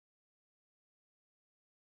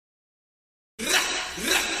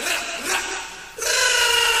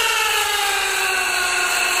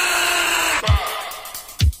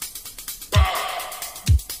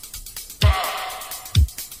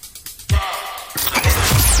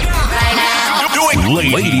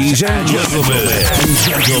Ladies and gentlemen,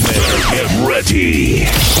 get ready.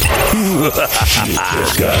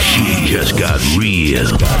 just got real.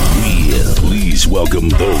 Please welcome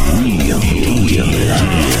the real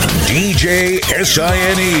DJ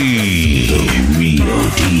Sine, the real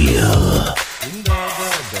deal.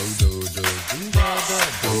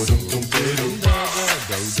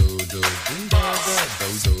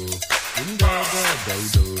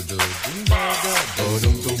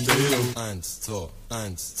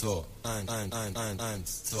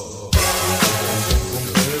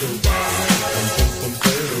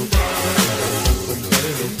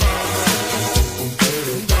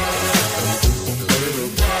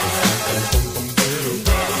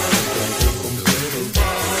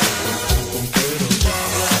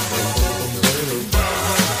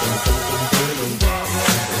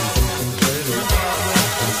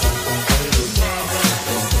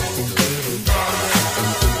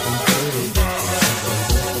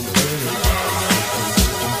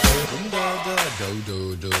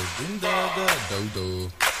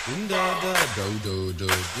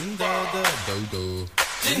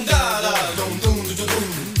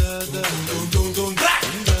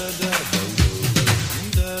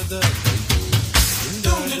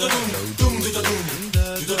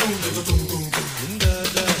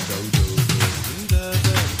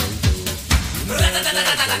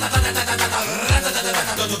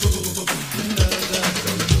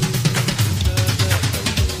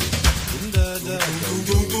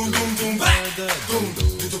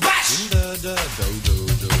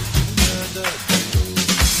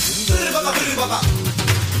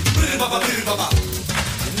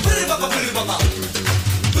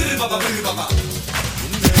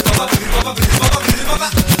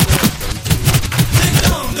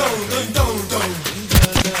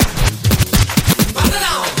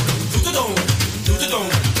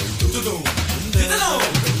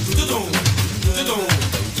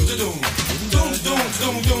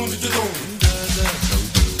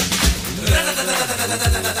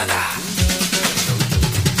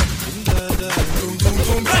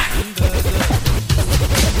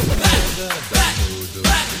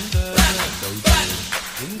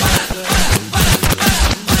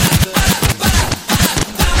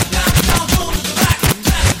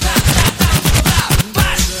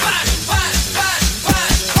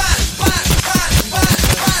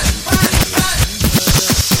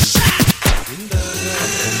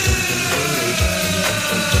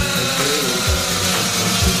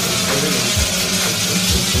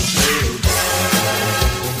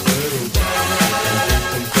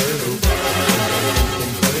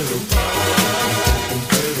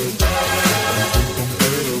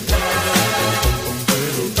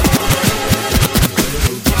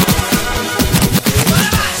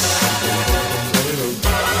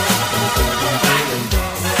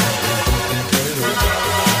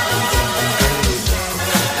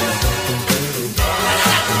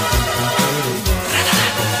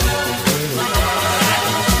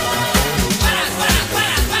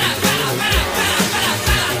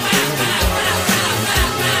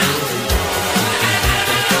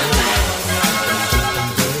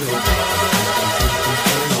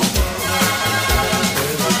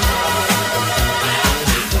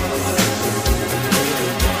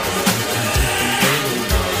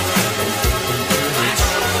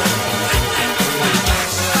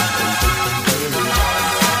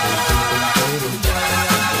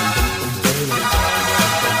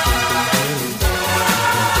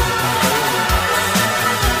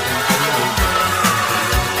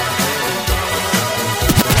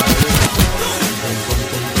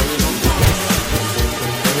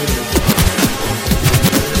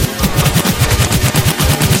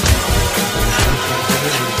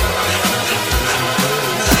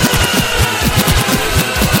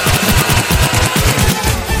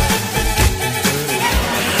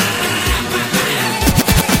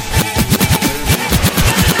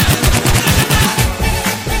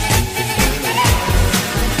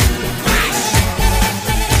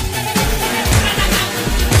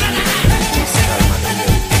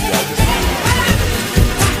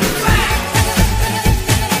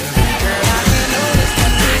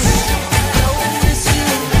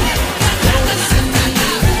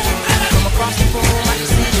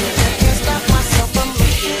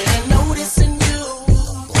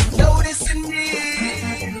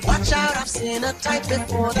 type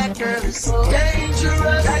before. That girl is so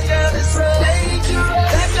dangerous. That girl is so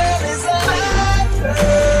dangerous. That girl is so bad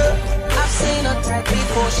girl. I've seen her type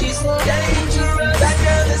before. She's so dangerous. That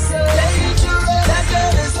girl is so dangerous. That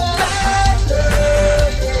girl is so bad girl.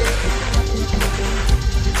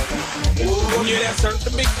 Oh, Yeah, that's her.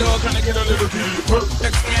 The big dog tryna get a little deeper.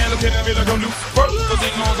 Next man looking at me like I'm Lucifer. Cause he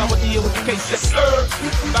knows I would deal with the case, yes sir.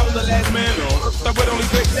 I was the last man on earth. I would only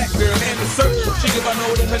break that girl and the search. She give I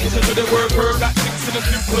know the condition to the word curve. Got chicks in the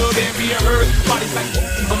strip club and being heard. Bodies like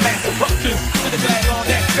a massive rupture. To the flag on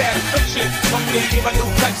that satisfaction. One day give I new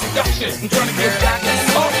type seduction. I'm trying to get back and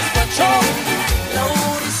solve it for Charles.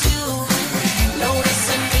 Notice you,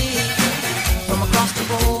 noticing me. From across the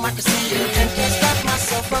room I can see it and can't stop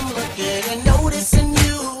myself from looking and noticing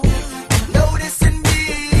you, noticing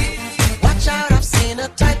me. Watch out, I've seen a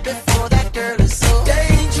type before. That girl is so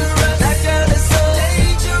dangerous. That girl is so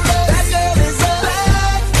dangerous. That girl is a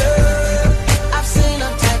bad girl. I've seen a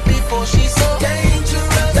type before. She's so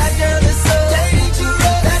dangerous. That girl is so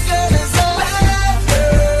dangerous. That girl is a bad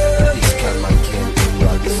girl. This kind of can't do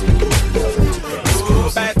all this.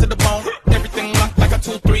 Bad to the bone, everything locked like a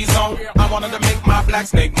 2-3 zone. I wanted to make my black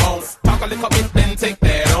snake moan. Talk a little bit, then take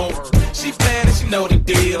that on. She bad and she know the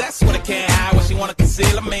deal. That's what I can't hide, what she wanna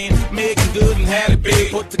conceal. I mean, making good and had it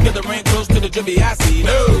big. Put together ring close to the drippy I see.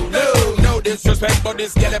 No disrespect, but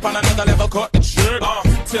this get up on another level. Caught the trick.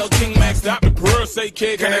 Tell King Max stop the purr. Say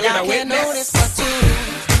kid, can I get a can't witness? notice but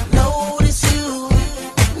you,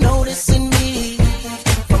 noticing me.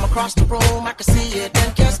 From across the room I can see it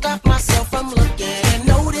and can't stop myself from looking and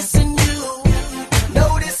noticing you,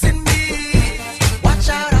 noticing me. Watch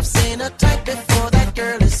out, I've seen a type before. That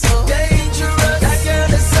girl is so dangerous. That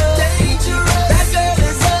girl is so dangerous. That girl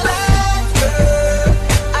is a bad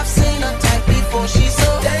girl. I've seen a type before. She's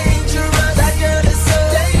so dangerous. That girl is so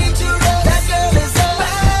dangerous. That girl is a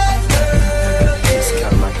bad girl. This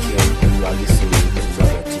kind of can't do all this.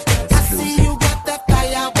 I see you got that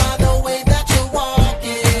fire by the way that you're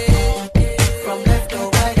walking. From left to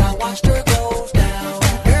right, I watched her go down.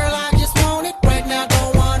 Girl, I just want it right now,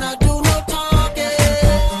 don't wanna do no talking.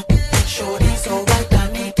 Shorty so right,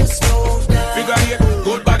 I need to slow down. Figure here,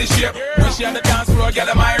 good body shape. When she on the dance floor,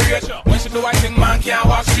 get my rate. When she do I think man can't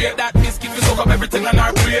walk straight. That biscuit will soak up everything on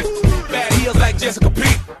our plate. Bad heels like Jessica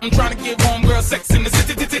Pete. I'm trying to give home girl sex in the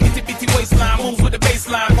city. Itty bitty waistline, moves with the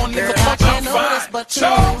baseline. One Girl, nigga I punch, I'm can't notice fine. but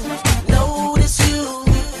you,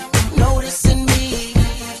 noticing me.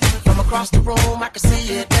 From across the room I can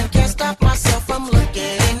see it and can't stop myself from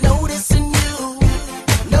looking and noticing you,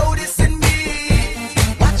 noticing me.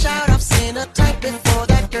 Watch out, I've seen a type before.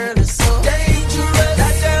 That girl is so dangerous.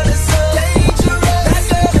 That girl is so dangerous. That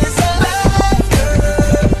girl is a bad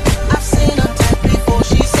girl. I've seen a type before.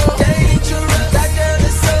 She's so dangerous. That girl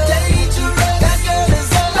is so dangerous. That girl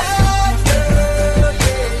is a bad girl.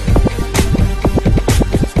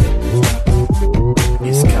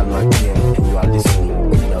 This kind of can't do all this.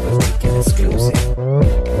 Another weekend exclusive.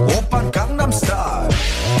 오빤 강남스타일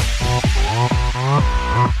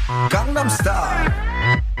강남스타일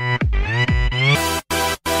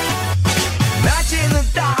낮에는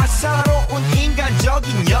따사로운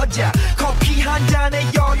인간적인 여자 커피 한 잔에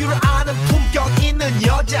여유를 아는 품격 있는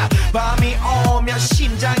여자 밤이 오면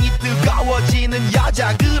심장이 뜨거워지는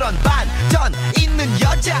여자 그런 반전 있는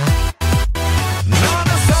여자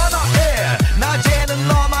너는 선호해 낮에는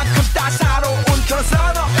너만큼 따사로운 그런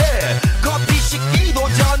선호해 커피 식기도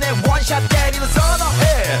전에 원샷 때리는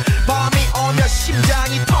선호해 밤이 오면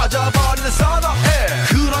심장이 터져버리는 선호해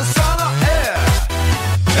그런 선호해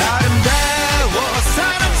아름다워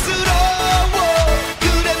사랑스러워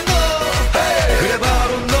그래 너 그래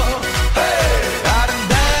바로 너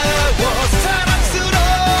아름다워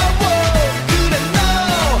사랑스러워 그래 너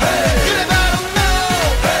그래 바로 너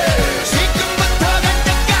지금부터 갈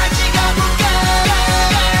때까지 가볼까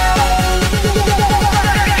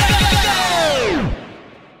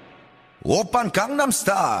오빤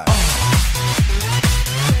강남스타일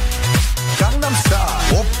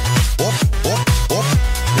강남스타일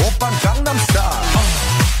오빤 강남스타일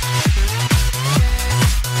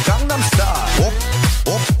강남스타일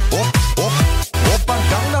오빤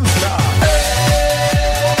강남스타일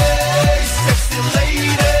Hey sexy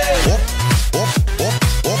lady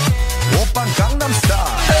오빤 강남스타일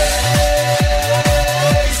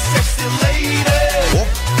Hey sexy lady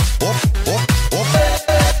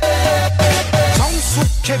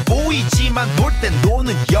성숙해 보이지만 놀 땐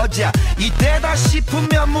노는 여자 이때다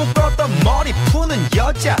싶으면 묶었던 머리 푸는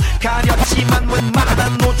여자 가렸지만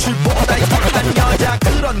웬만한 노출보다 약한 여자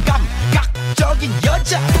그런 감각적인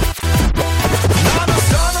여자 나는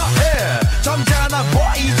선호해 점잖아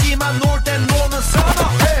보이지만 놀 땐 노는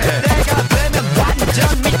선호해 내가 되면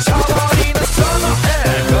완전 미쳐버리는 선호해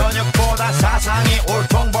근육보다 사상이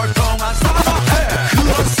울퉁불퉁한 선호해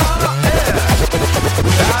그런 선호해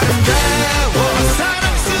아름다워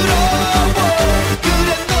사랑스러워 그래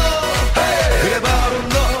너 그래 바로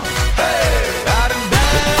너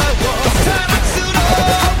아름다워 사랑스러워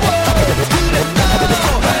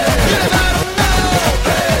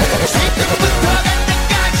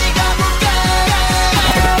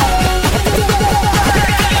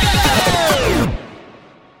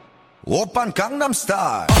오빤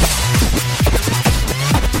강남스타일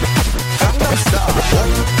강남스타일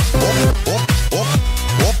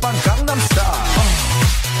오빤 강남스타일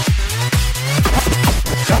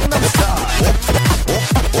강남스타일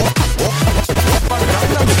오빤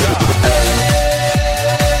강남스타일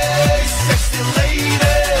Hey, sexy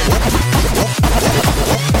lady.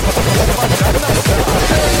 오빤 강남스타일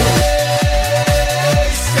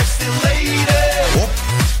Hey, sexy lady.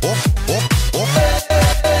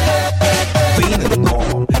 Being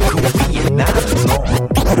놈, 그 위에 나는 놈.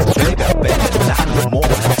 Baby, baby, 나는 뭐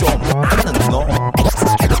좀 아는 놈.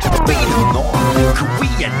 Being 놈, 그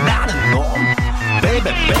위에 나는 놈.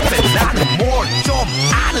 Baby, baby, 나는 뭘 좀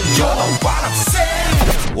아는 놈. You know what I'm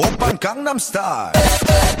saying? 오빤 강남스타일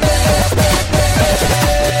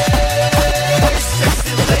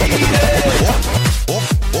Sexy lady.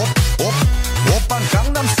 오빤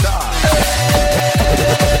강남스타일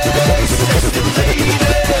Sexy lady.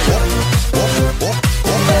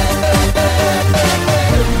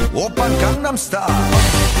 오빤 강남스타일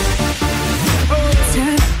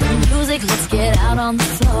Turn up the music, let's get out on the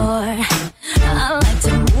floor. I like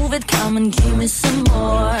to move it, come and give me some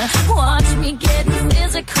more. Watch me getting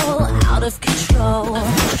physical, out of control.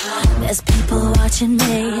 There's people watching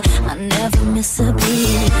me, I never miss a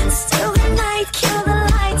beat. Still the night, kill the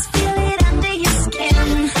lights, feel it under your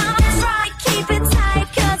skin. I'ma try, keep it tight,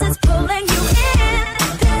 cause it's pulling you in.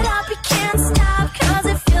 Get up, you can't stop, cause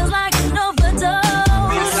it feels like an overdose.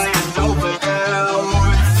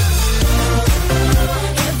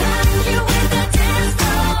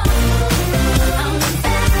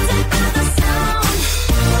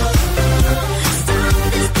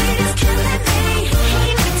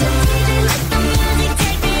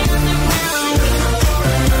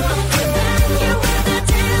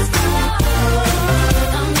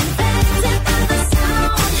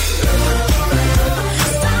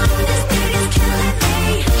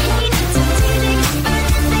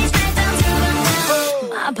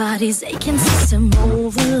 Body's aching, system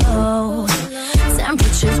overload.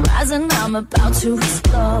 Temperatures rising, I'm about to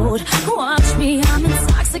explode. Watch me, I'm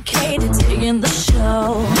intoxicated, digging the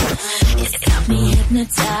show. It's got me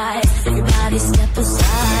hypnotized, everybody step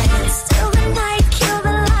aside. Still the night, kill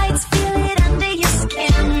the lights, feel it under your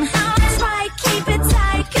skin. I'll try, keep it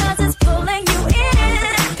tight, cause it's pulling you in.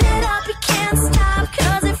 Wrap it up, you can't stop,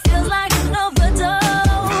 cause it feels like an overdose.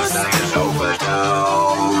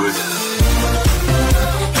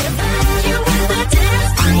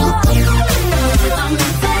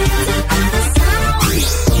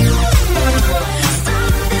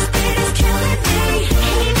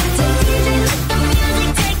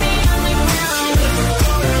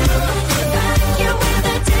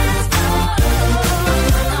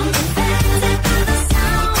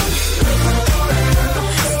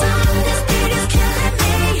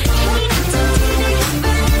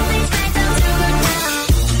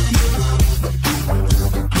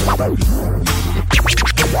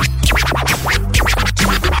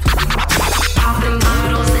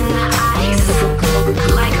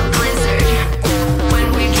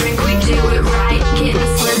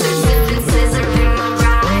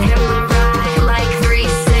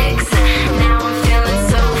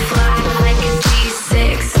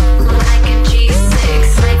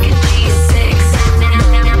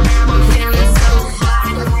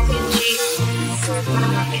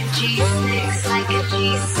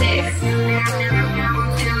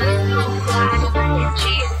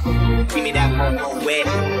 Give me that momo wet,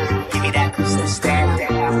 give me that some stand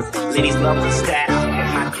down. Ladies love the style,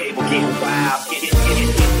 my cable get wild. Get it,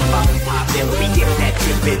 pop, then we get that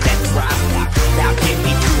trip in that drop. Now give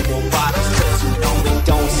me 2 more bottles, cause you know it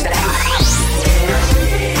don't stop.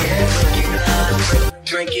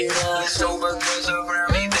 Drink it up, sober girls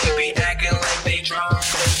around me, they be acting like they drunk.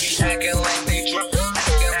 They be acting like they drunk,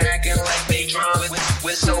 acting like they drunk.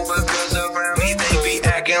 With sober girls around me, they be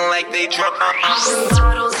acting like they drunk.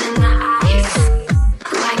 Bottles in the ice,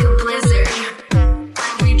 like a blizzard.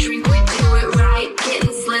 When we drink, we do it right.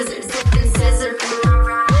 Getting slizzard, sipping scissor.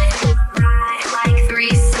 Ride like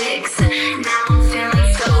 3-6. Now I'm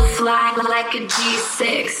feeling so fly, like a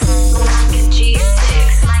G6. Like a G6,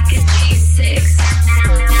 like a G6.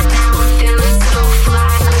 Now I'm feeling so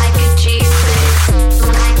fly, like a G6.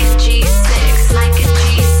 Like a G6, like a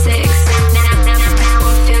G6. Now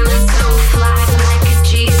I'm feeling so fly, like a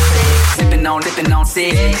G6. Sipping on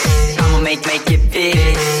 6. I'ma make it big.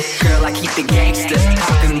 Girl, I keep the gangsters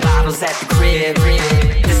popping bottles at the crib.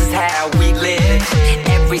 This is how we live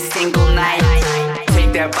every single night.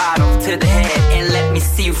 Take that bottle to the head and let me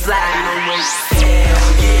see you fly. Hell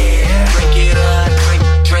yeah, drink it up,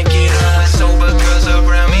 drink it up. Sober girls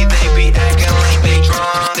around me, they be acting like they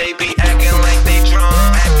drunk. They be acting like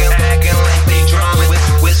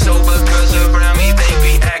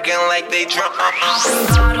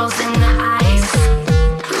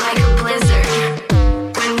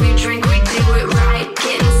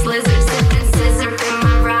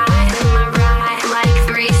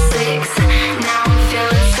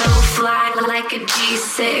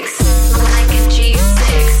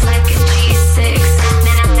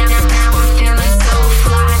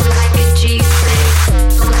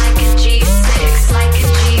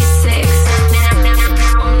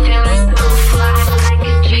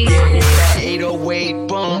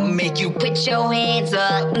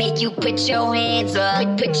put your hands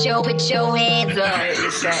up. Put your hands up.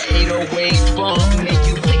 It's that 808 bump. Make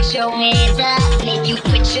you put your hands up. Make you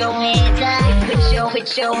put your hands up.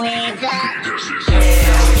 Put your hands up.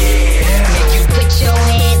 Hell yeah. Make you put your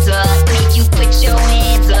hands up. Make you put your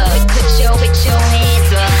hands up. Put your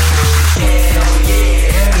hands up. Hell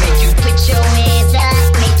yeah. Make you put your hands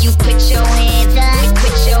up. Make you put your hands up.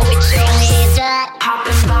 Put your hands up.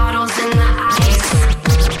 Popping bottles in the ice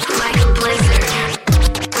like a blizzard.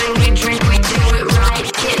 When we drink, we do it right.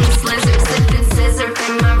 Getting slizzard, sipping scissor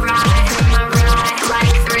in my ride,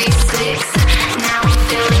 like 3-6. Now I'm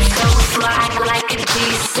feeling so fly, like a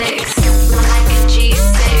G6, like a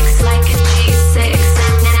G6, like a G6.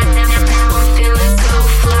 Now I'm feeling so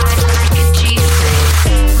fly, like a G6,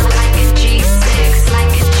 like a G6,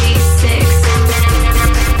 like a G6.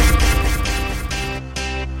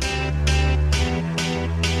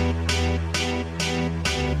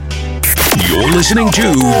 You're listening to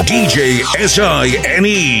DJ Sine.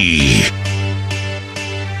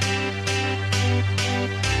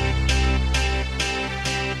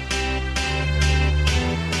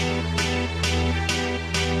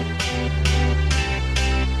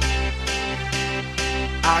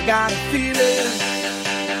 I got a feeling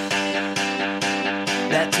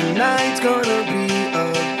that tonight's gonna be a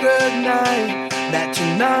good night. That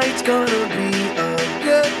tonight's gonna be a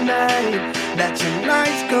good night. That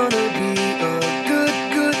tonight's gonna be a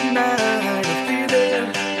good night. A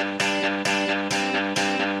feeling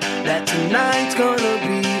that tonight's gonna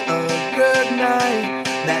be a good night.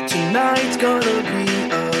 That tonight's gonna be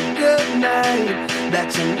a good night. That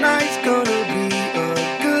tonight's gonna be a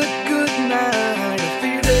good night. A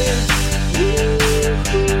feeling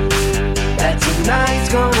that tonight's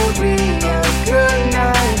gonna be a good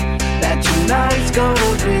night. That tonight's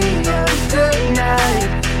gonna be a good night.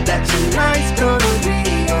 That tonight's gonna be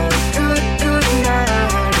a good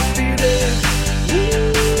night. A feeling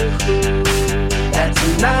that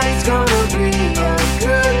tonight's gonna be a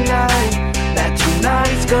good night. That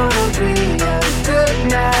tonight's gonna be a good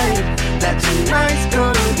night. That tonight's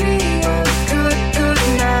gonna be a good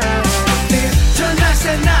night. Tonight's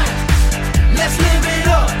the night. Let's live it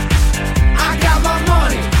up. I got my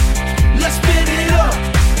money. Let's spin it up.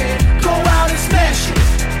 Go out and smash it.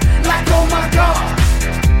 Like oh my God.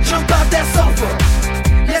 Jump out that sofa.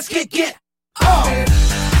 Let's get off.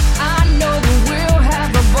 I know that we'll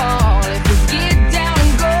have a ball if we get down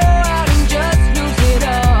and go out and just lose it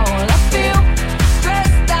all. I feel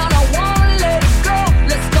stressed out, I wanna let it go.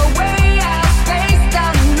 Let's go way out, spaced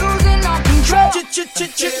out and losing our control.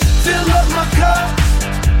 Fill up my cup,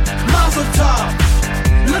 Mazel tov.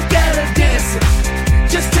 Look at her dancing,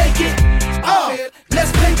 just take it off.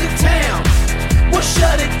 Let's paint the town, we'll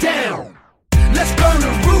shut it down. Let's burn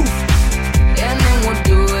the roof, And then we'll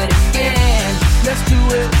do it again. let's do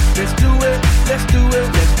it, let's do it, let's do it,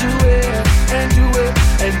 let's do it, and do it,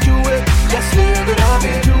 and do it. Let's live it up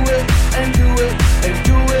and do it, and do it, and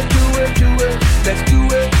do it, do it, do it. Let's do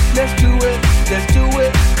it, let's do it, let's do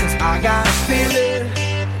it. Cause I got a feeling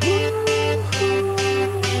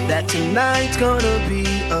that tonight's gonna be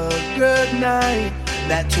a good night.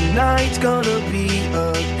 That tonight's gonna be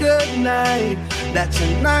a good night. That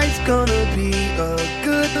tonight's gonna be a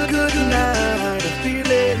good night. A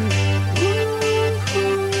feeling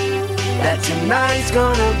that tonight's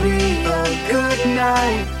gonna be a good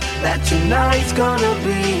night. That tonight's gonna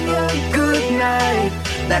be a good night.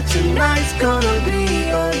 That tonight's gonna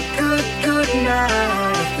be a good night.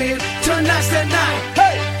 I feel tonight's the night.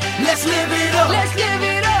 Hey, let's live it up. Let's live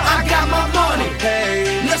it up. I got my money.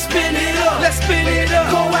 Hey, let's spin it up. Let's spin it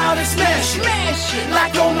up. Go out and smash it. Smash it.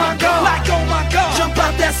 Like oh my God. Like oh my God. Jump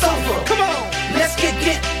out that sofa. Come on. Let's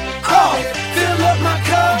get off. Fill up my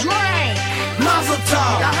cup. Drink. Mazel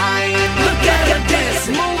tov. Look at her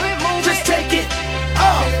dancing. Move it. Just take it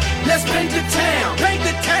off. Let's paint the town.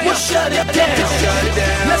 We'll shut it down.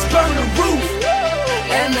 Let's burn the roof.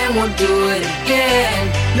 And then we'll do it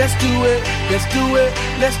again. Let's do it, let's do it,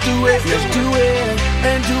 let's do it, let's do it,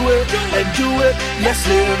 and do it, and do it. Let's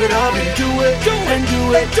live it up and do it, and do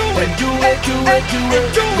it, and do it, do it, do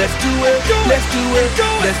it. Let's do it, let's do it,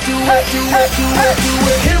 let's do it, do it, do it, do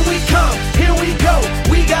it. Here we come, here we go.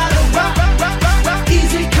 We gotta rock, rock, rock, rock.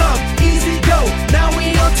 Easy come, easy go. Now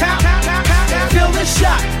we on top. Feel the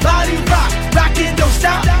shot, body rock, rock it, don't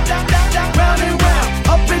stop. Round and round,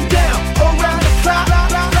 up and down, around the clock.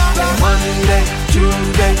 Monday,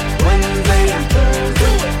 Tuesday, Wednesday, and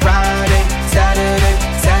Thursday, Friday, Saturday,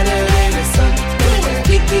 Saturday to Sunday.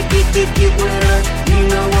 Get with us, you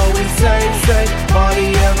know what we say. Party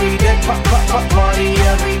every day, party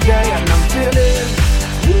every day, and I'm feeling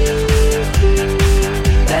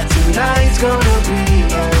that tonight's gonna be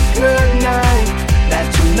a good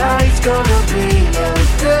tonight's gonna be a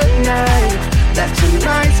good night. That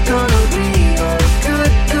tonight's gonna be a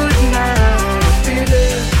good night. Feel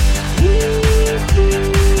it.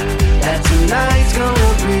 That tonight's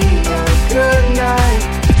gonna be a good night.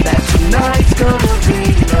 That tonight's gonna be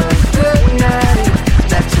a good night.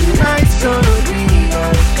 That tonight's gonna be a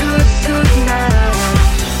good night.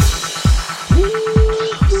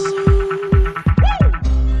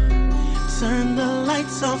 Turn the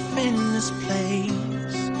lights off in this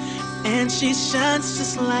place, and she shines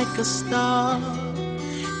just like a star.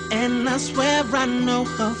 And I swear I know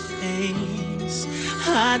her face,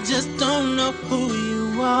 I just don't know who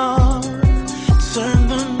you are. Turn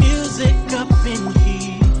the music up in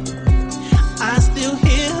here, I still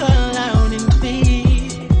hear her loud and clear,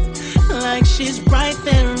 like she's right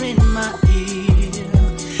there in my ear,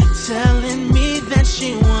 telling me that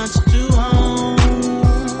she wants to own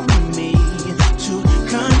me, to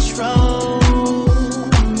control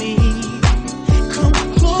me. Come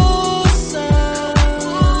closer,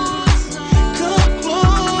 come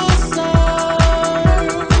closer.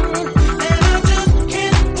 And I just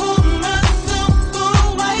can't pull myself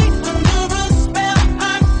away under a spell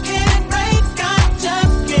I can't break. I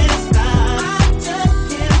just can't stop. I just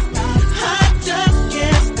can't stop. I just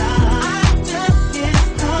can't stop. I just can't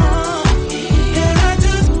stop. And I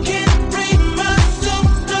just can't break myself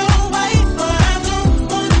away, but I don't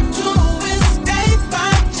want to escape.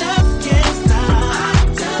 I just can't stop. I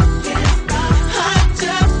just can't stop. I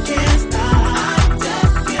just can't stop. I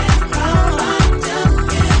just can't stop. I just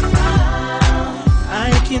can't stop. I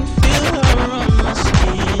can feel her on my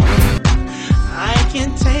skin, I can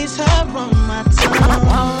taste her on my tongue.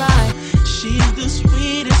 Alright, she's the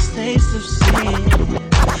sweetest taste of sin.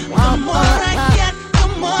 The more I get, the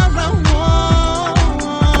more I want.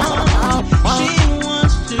 She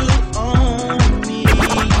wants to own me.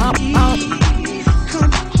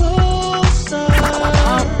 Come closer.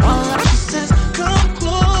 She says, come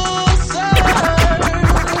closer.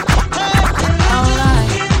 And I just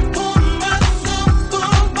can't pull myself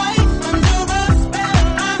away under a spell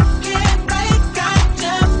I can't break. I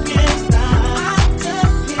just can't stop. I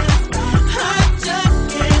just can't stop. I just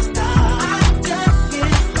can't stop. I just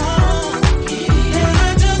can't stop. And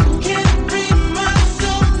I just can't free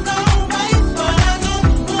myself away, but I don't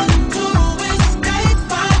want to escape.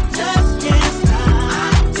 I just can't stop.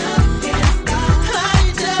 I just can't stop. I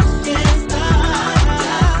just can't stop.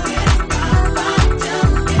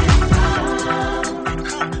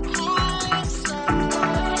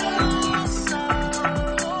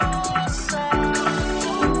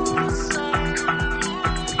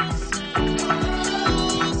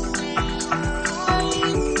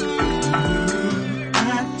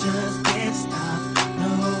 I just can't stop.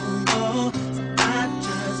 No, I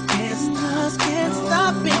just can't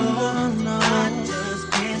stop it. No, I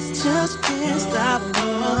just can't stop.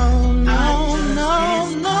 No, no, no,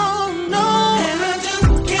 no, no. And I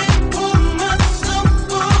just can't pull myself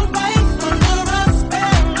away under a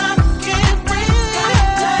spell I can't break. I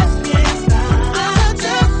just can't stop. I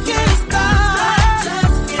just can't stop. I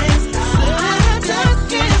just can't stop. I just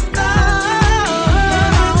can't stop.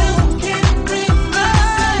 And I just can't bring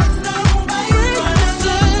myself away, but I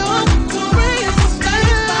just want to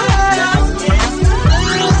escape. I just can't stop.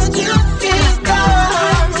 I just can't stop.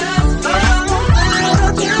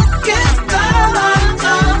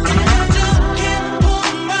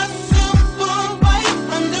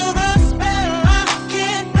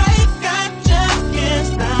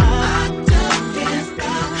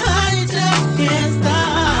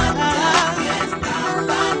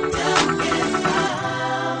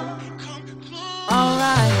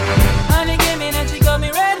 Alright, honey came in and she got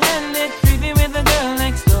me red-handed, creepy with the girl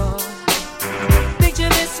next door. Picture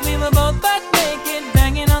this, we were both butt naked,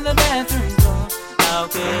 banging on the bathroom door. How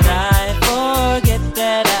could I forget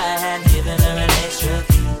that I had given her an extra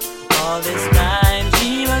fee? All this time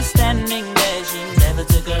she was standing there, she never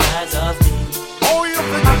took her eyes off me. Oh, you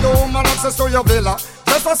think I do man access to your villa?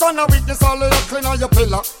 Just for son of weakness, all of your clean on your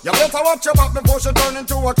pillar. You better watch your back before she turn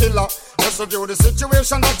into a killer. Just review the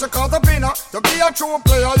situation that you call the winner. To be a true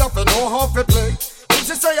player, you have to know how to play. If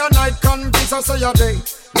she say a night, convince her say a day.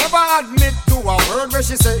 Never admit to a word where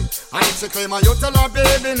she say. And if she claim her, you tell her,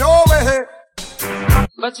 baby, no way.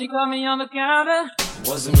 But she caught me on the counter.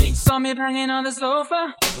 Wasn't me. Saw me banging on the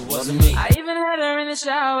sofa. It wasn't me. I even had her in the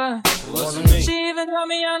shower. It wasn't me. She even caught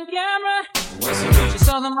me on camera. It wasn't me. She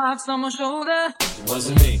saw the marks on my shoulder. It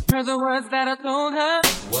wasn't me. Heard the words that I told her.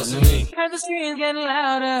 It wasn't me. Heard the screams getting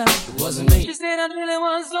louder. It wasn't me. She said until it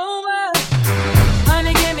was over.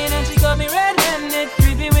 Honey came in and she got me red-handed,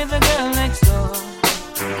 creepy with the girl next door.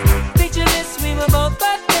 Picture this, we were both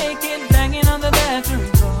butt naked, banging on the bathroom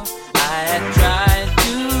door.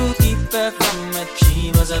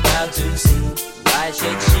 out to sea. Why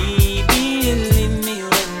should she believe me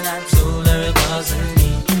when I told her it wasn't me?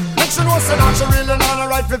 Make she know say that she really not a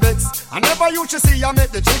right for vex. I never you should see I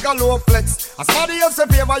make the trigger low flex. As somebody else in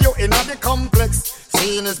favor you in the complex.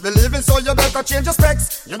 Seeing is believing, so you better change your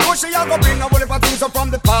specs. You know she a go bring a whole heap of things up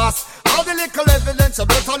from the past. All the little evidence you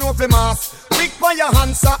better know for mass. Quick for your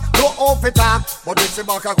answer, don't off it up. But if she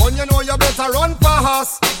back a gun, you know you better run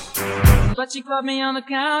fast. But she caught me on the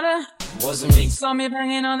counter. Wasn't me. Saw me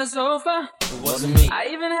banging on the sofa. It wasn't me. I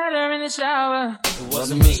even had her in the shower. It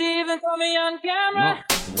wasn't me. She even caught me on camera.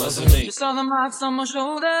 No, it wasn't me. She saw the marks on my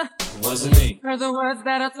shoulder. It wasn't me. Heard the words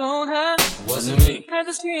that I told her. It wasn't me. Heard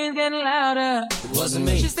the screams getting louder. It wasn't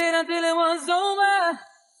me. She stayed until it was over.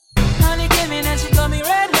 Honey came in and she caught me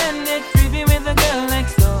red-handed, creepy with the girl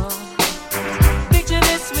next door. Picture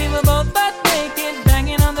this, we were both butt naked,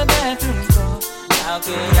 banging on the bathroom floor. How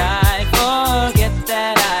could I forget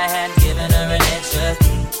that I had given her an extra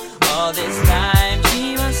key? All this time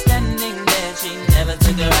she was standing there, she never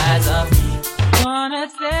took her eyes off me. Wanna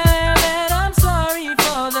tell her that I'm sorry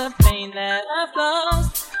for the pain that I've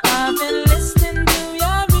caused. I've been listening to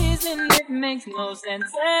your reason, it makes no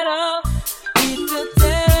sense at all. Need to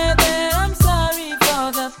tell her that I'm sorry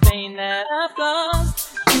for the pain that I've caused.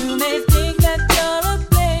 You may think that you're a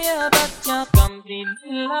player, but you're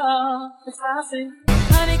completely lost. It's classic.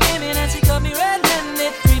 Honey came in and she caught me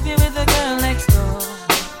red-handed, creepy with the girl next door.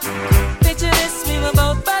 Picture this, we were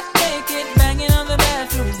both butt naked, banging on the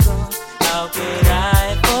bathroom floor. How could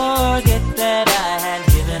I forget that I had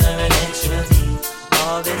given her an extra key?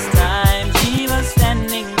 All this time she was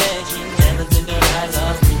standing there, she never took her eyes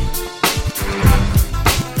off me.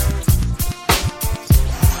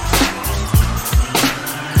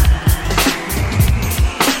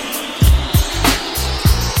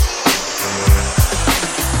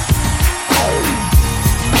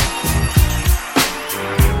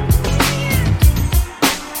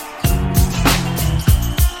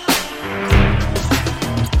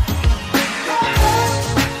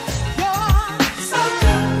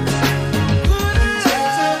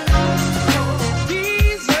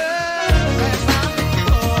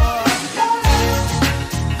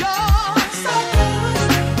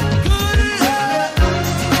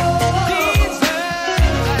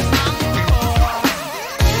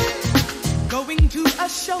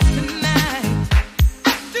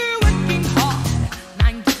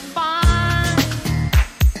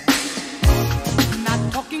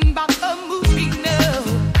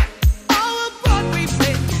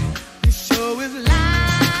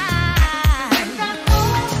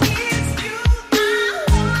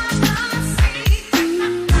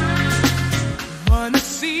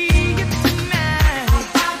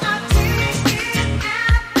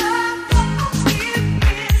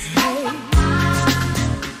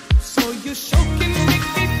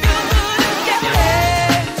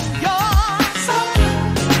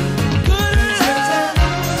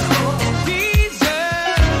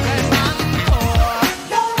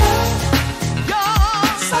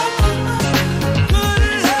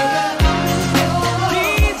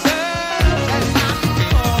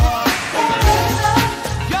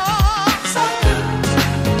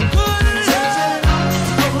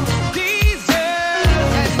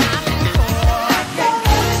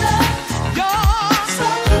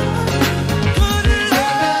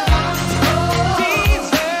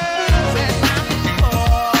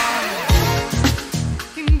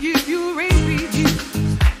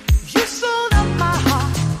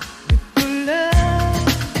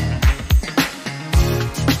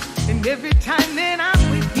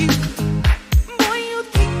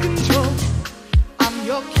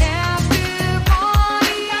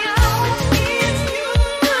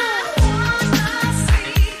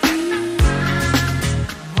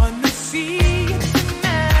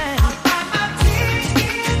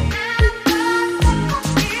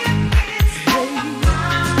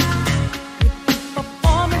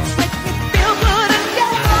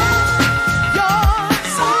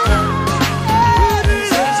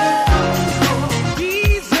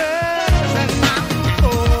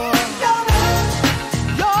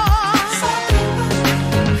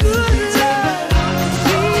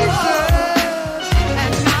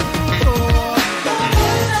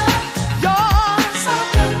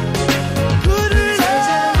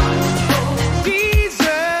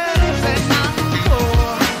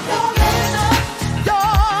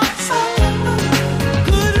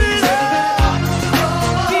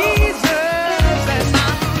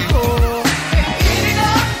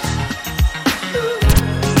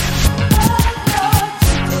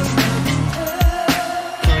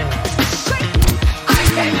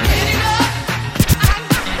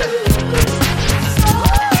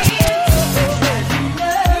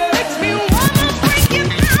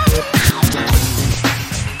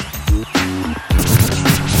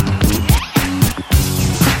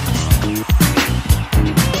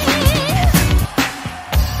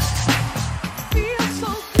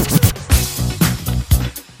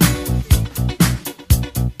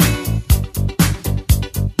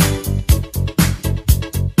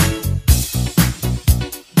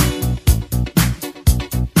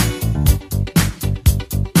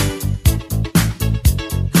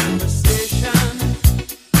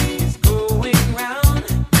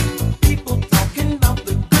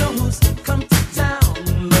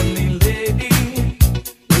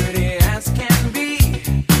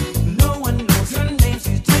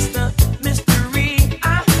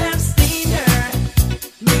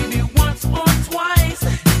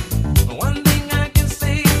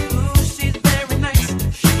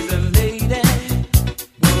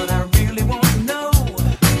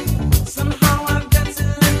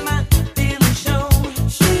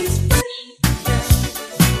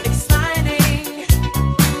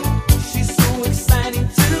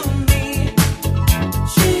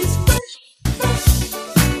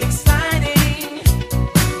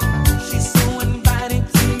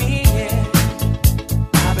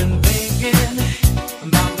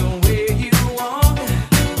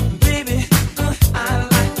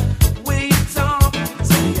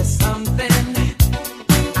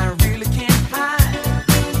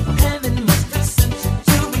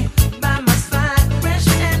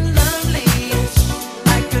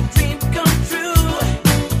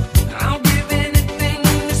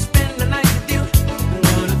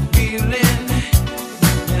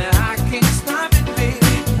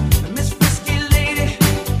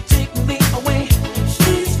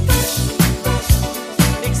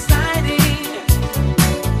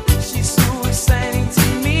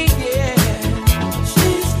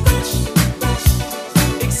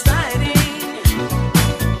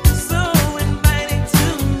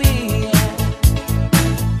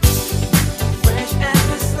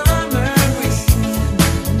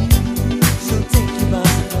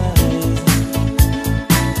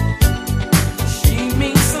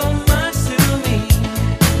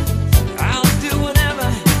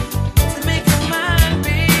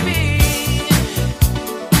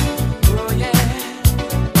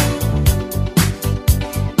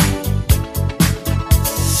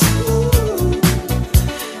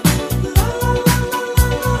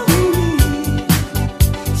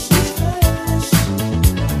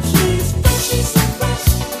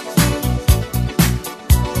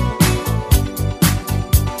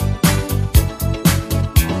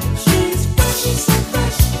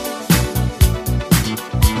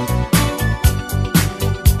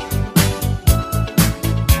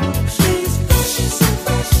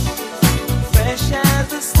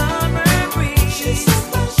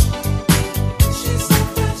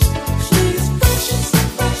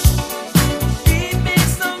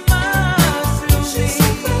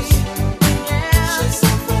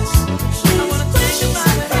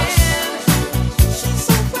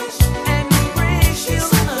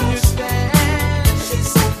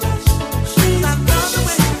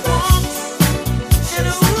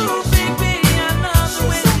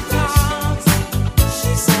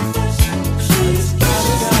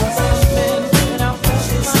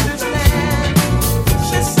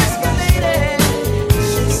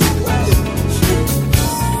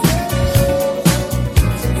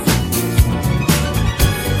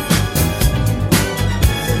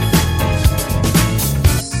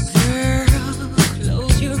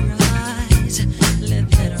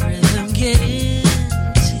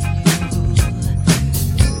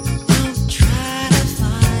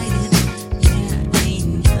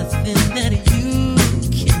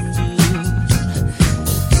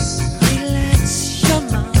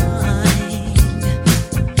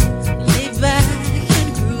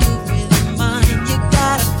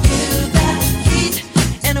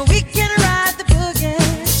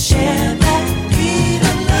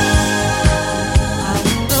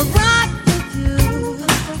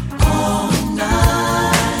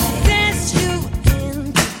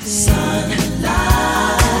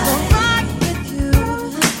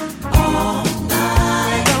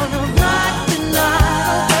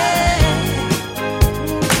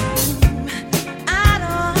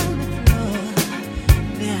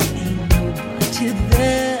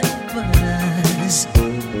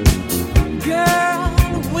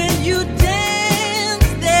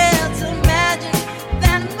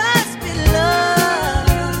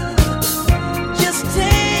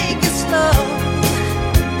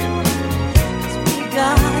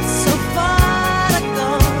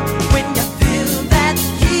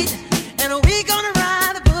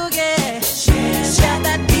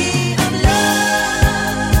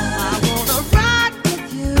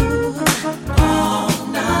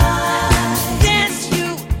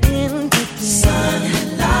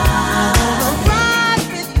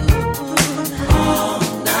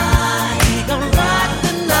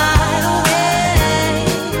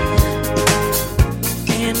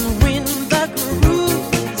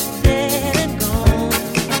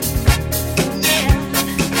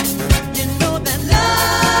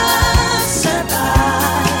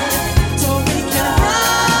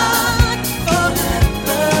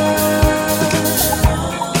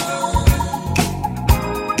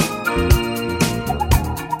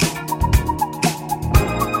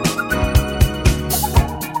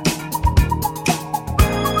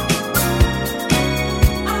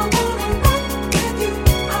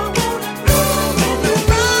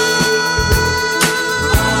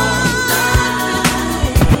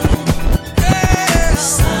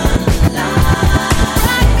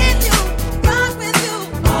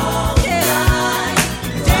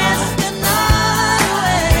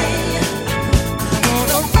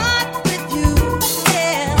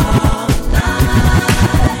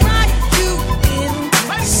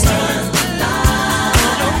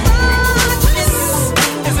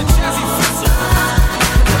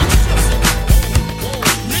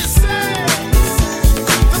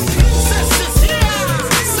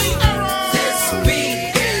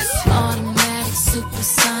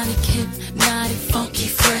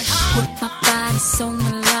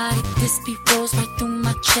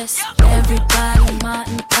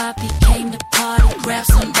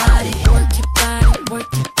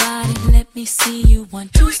 me see you 1,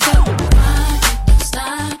 2, step. Rock it, don't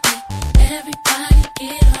stop it. Everybody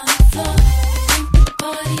get on the floor. Bring the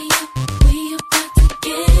party up. We about to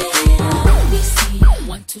get it on. Let me see you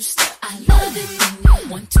 1, 2, step. I love it when you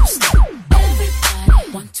 1, 2, step.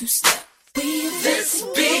 Everybody 1, 2, step. This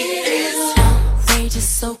beat is outrageous,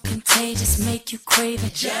 so contagious, make you crave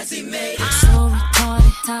it. Jazzy made it. So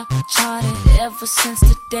retarded, top charted. Ever since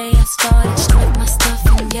the day I started, strip my stuff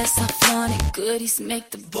and yes I flaunt it. Goodies make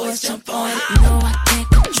the boys jump on it. No, I can't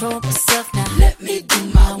control myself now. Let me do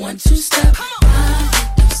my 1, 2 step. Rock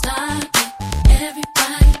it, don't stop it.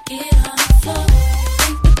 Everybody get on the floor.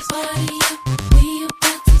 Bring the party up. We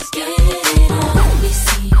about to get it on. Let me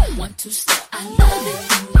see you 1, 2 step. I love it.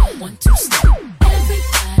 1, 2 step.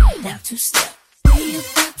 Everybody 1, 2 step. We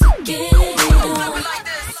about to get it on.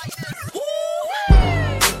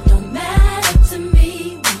 It don't matter to me.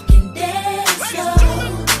 We can dance slow.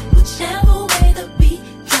 Whichever way the beat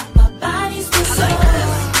drop, our bodies will slow.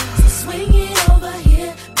 So swing it over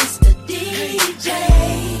here, Mr. DJ,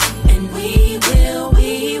 and we will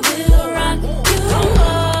rock you. No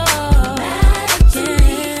matter to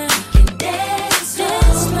me. We can dance slow.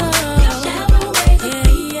 Whichever way the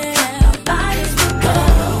beat drop, our bodies will go.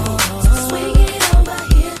 So swing it over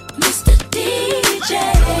here, Mr. DJ,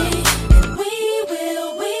 and we will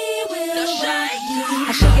rock you.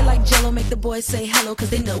 I shake it like Jello, make the boys say hello, cause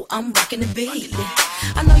they know I'm rocking the beat.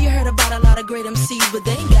 I know you heard about a lot of great MCs, but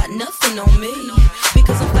they ain't got nothing on me.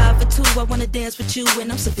 Because I'm 5'2", I wanna dance with you,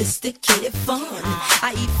 and I'm sophisticated fun.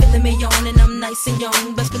 I eat filet mignon, and I'm nice and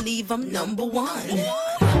young, best believe I'm number 1. Rock it,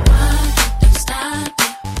 don't stop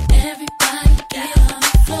it. Everybody get on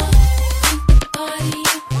the floor. Bring the party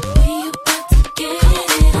up. We about to get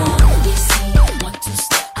it on. Let me see you 1, 2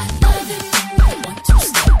 step. I love it when you 1, 2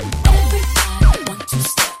 step. Everybody 1, 2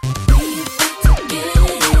 step. We about to get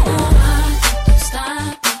it on. Rock it, don't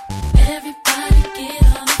stop it. Everybody get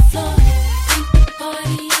on the floor. Bring the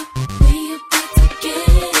party up. We about to get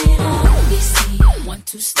it on. Let me see you 1,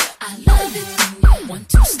 2 step. I love it when you 1,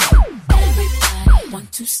 2 step. Everybody 1,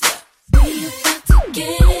 2 step. We about to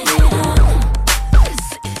get it on.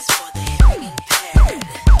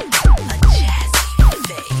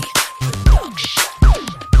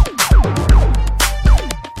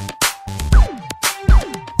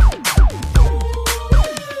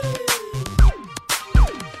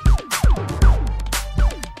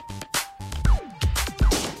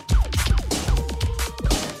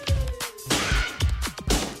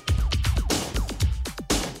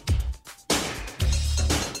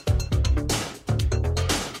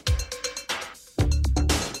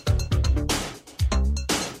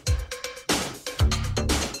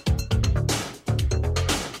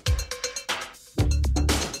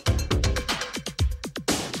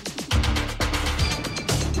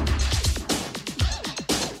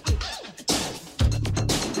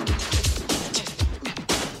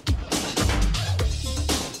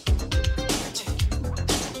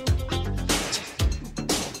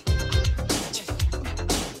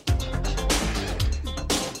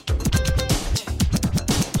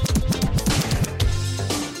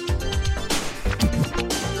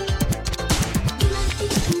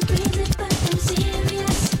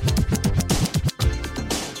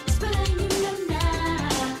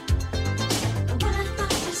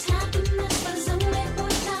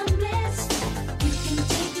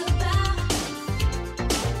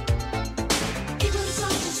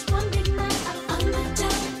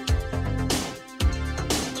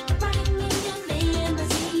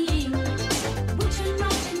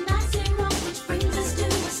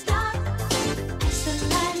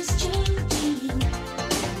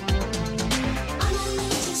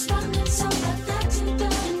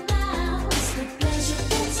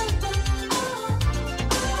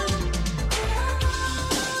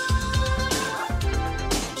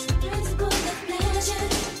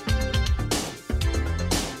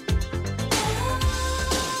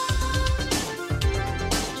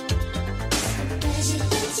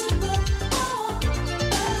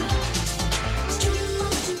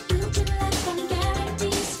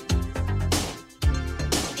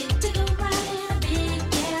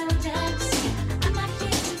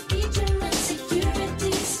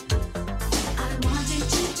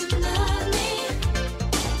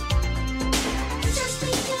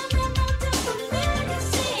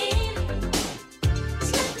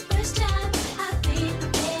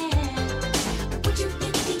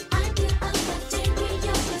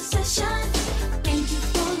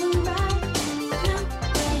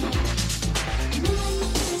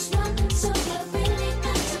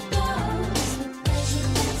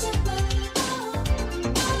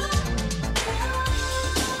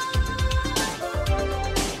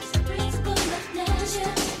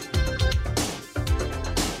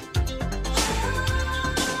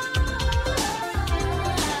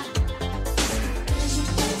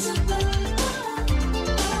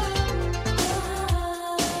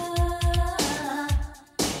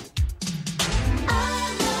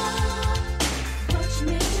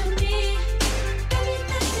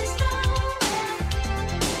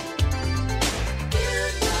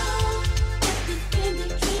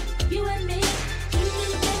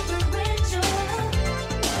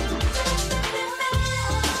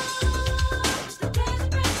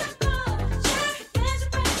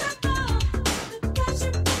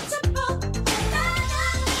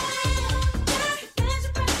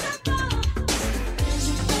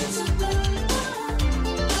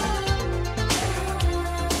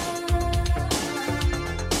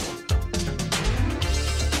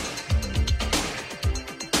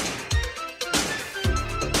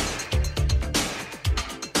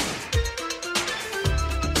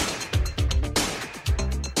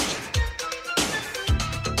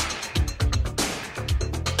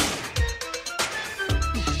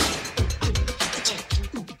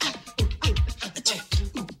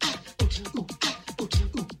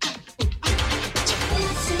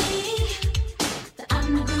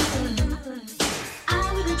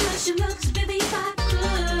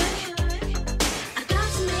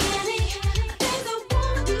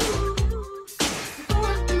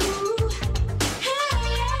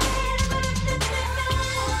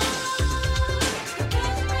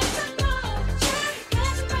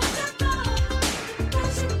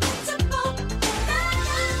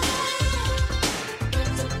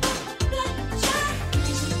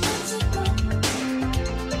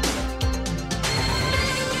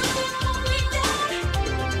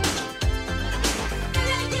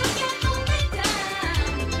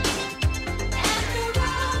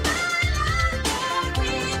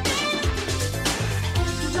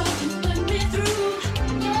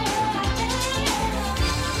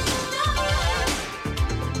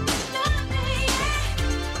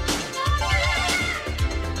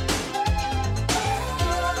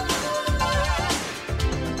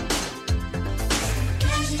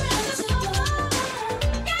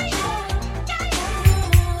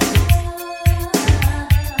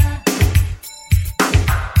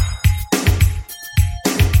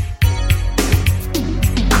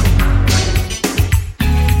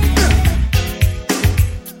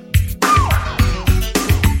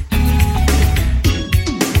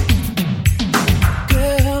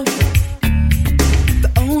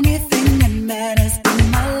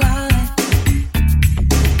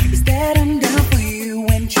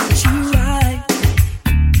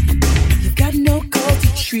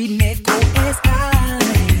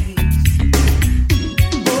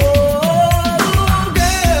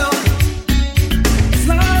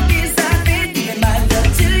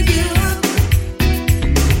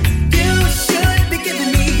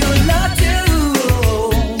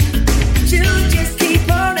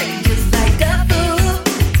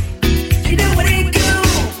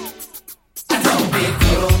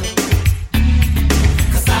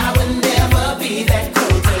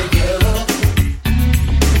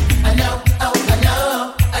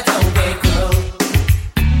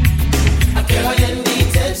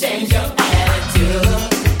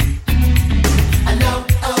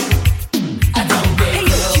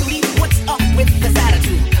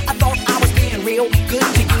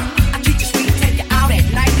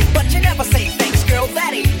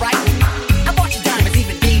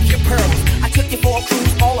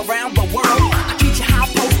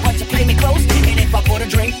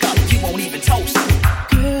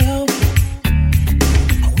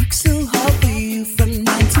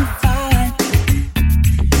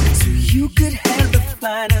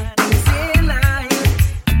 things in life.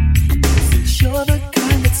 Since you're the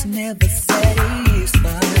kind that's never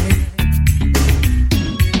satisfied.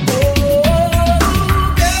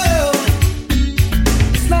 Oh, girl,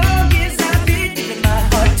 as long as I've been giving my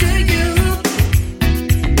heart to you,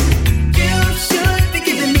 you should be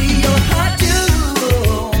giving me your heart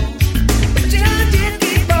too. But you just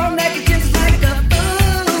keep on acting just like a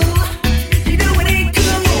fool. You know it ain't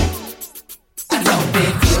cool. I don't be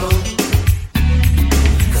cruel,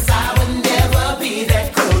 'cause I would never be that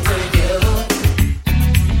cruel to you.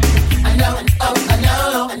 I know, oh, I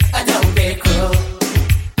know, I don't be cruel.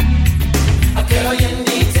 Girl, you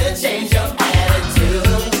need to change your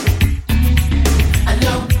attitude. I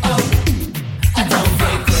know, oh, I don't be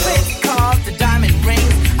cruel. Fancy cars, the diamond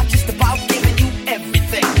rings, I'm just about giving you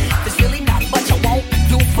everything. There's really not much I won't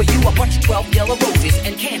do for you. A bunch of 12 yellow roses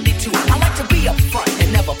and candy too. I like to be up front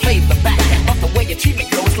and never play the back. But the way you treat me,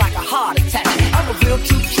 girl, is like a heart attack. I'm a real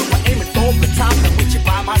true trooper, aiming for the top, and with you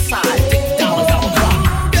by my side, $50 on the clock.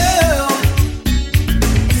 Girl,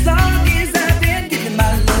 as long as I've been giving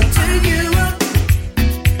my love to you,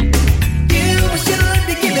 you should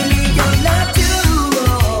be giving me your love too.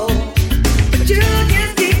 But you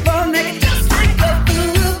just keep on acting just like a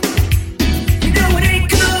fool. You know it ain't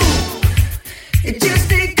cool. It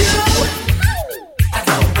just ain't cool. I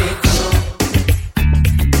don't be cruel.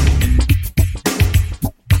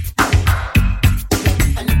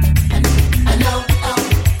 I know, oh,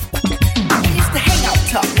 We used to hang out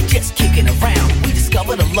tough, just kicking around. We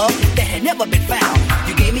discovered a love that had never been found.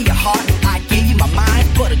 You gave me your heart, I gave you my mind,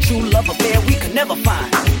 but a true love affair we could never find.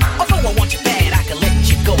 Although I want you bad, I can let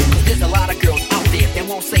you go, 'cause there's a lot of girls out there that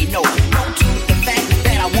won't say no. No to the fact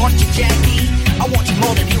that I want you, Jackie. I want you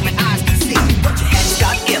more than human eyes can see. But you had to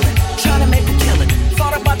start killing, trying to make a killing.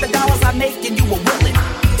 Thought about the dollars I make and you were willing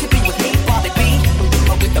to be with me, Bobby B.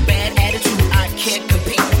 But with a bad attitude, I can't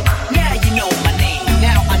compete. Now you know my name,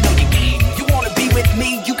 now I know your game. You wanna be with me,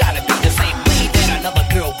 you gotta be the same way that another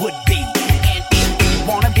girl would be. And if you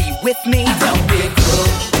wanna be with me, don't be cruel,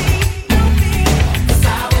 'cause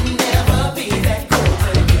I would never be that cruel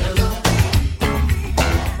to you.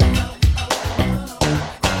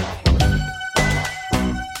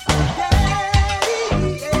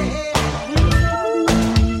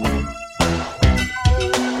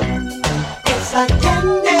 it's like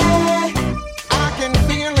candy. I can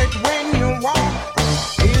feel it when you walk,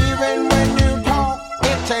 even when you talk,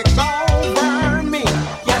 it takes over me.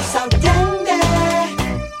 You're so dandy.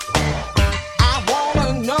 I wanna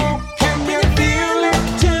know, can you feel it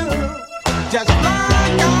too? Just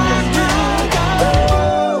like I do.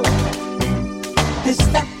 This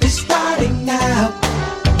stuff is starting now.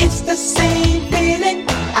 It's the same feeling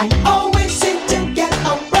I always seem to get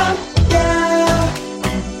around you.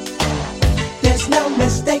 There's no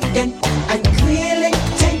mistaking, I'm clearly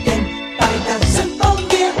taken by the simple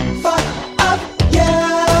mere thought of you.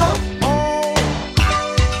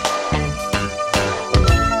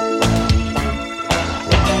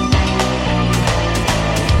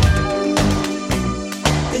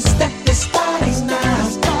 This stuff is starting now.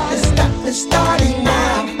 This stuff is starting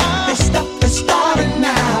now. This stuff is starting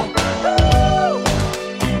now.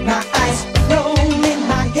 My eyes roll in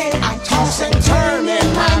my head. I toss and turn in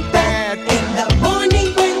my bed. In the morning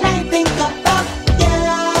when I think about you.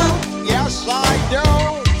 Yes, I do.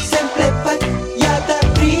 Simply put, you're the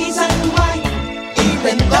reason why.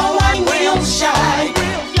 Even though I'm real shy,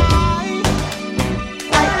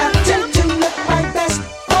 I attempt to look my best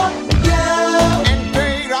for you.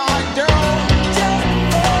 Indeed, I do. Just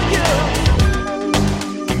for you.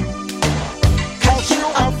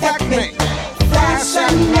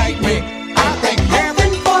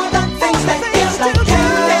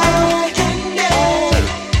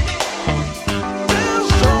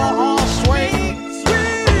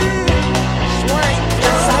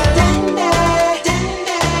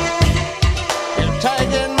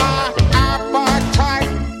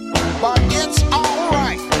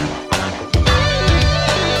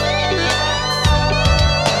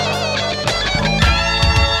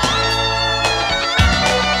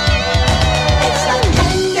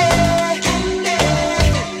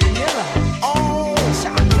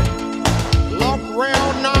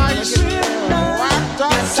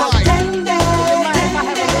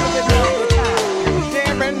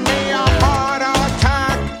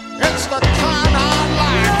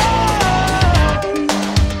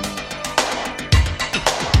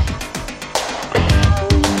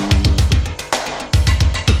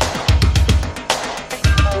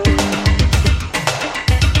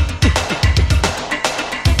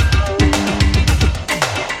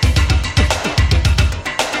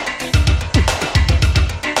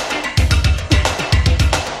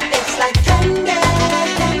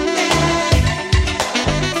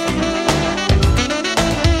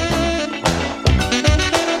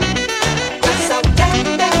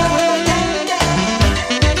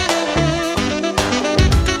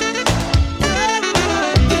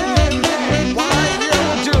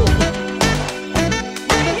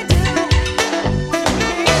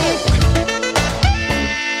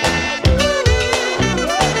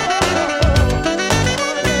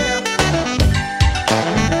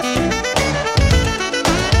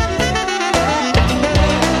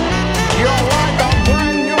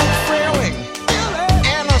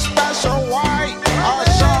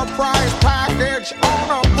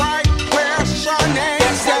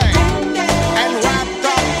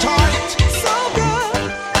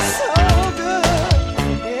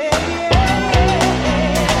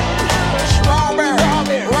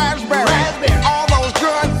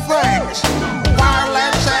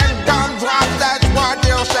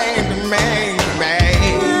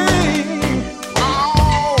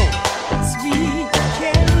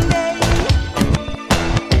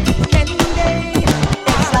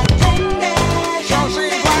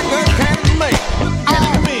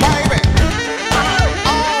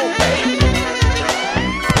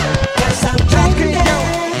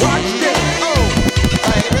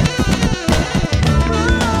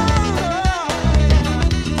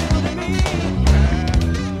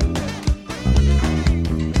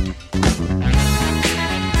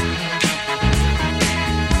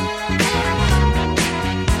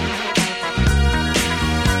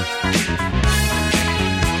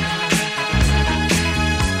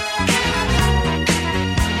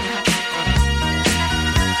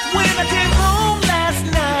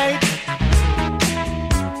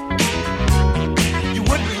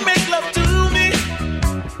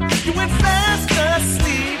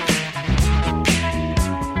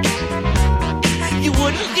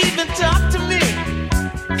 even talk to me.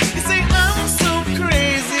 You say I'm so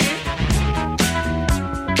crazy.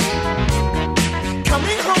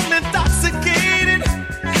 Coming home intoxicated.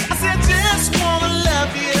 I say I just wanna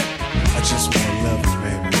love you. I just wanna love you,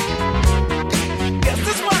 baby. Guess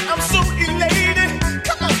that's why I'm so elated.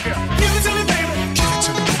 Come on, girl, give it to me, baby. Give it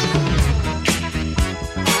to me.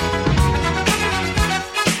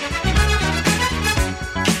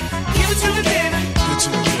 Give it to me, baby. Give it to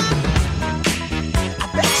me, baby. I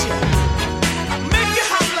bet you. I make you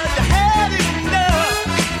hot like you had enough.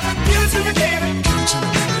 Give it to me, baby. Give it to me,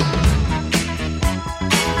 baby.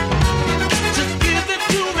 Just give it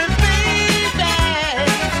to me, baby.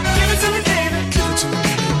 Give it to me, baby. Give it to me,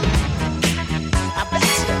 baby. I bet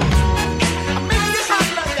you. I make you hot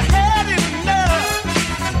like you had enough.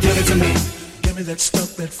 Give it to me. Give me that stuff,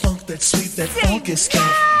 that funk, that sweet, that funky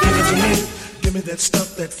stuff. Give it to me. Give me that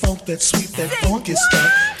stuff, that funk, that sweet, that funky stuff.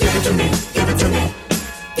 Give it to me. Give it to me.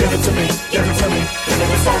 Give it to me. Give it to me. Give me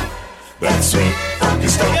the funk, that sweet, funky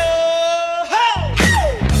stuff.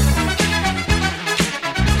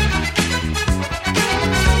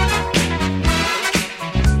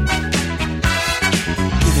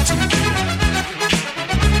 Give it to me, baby.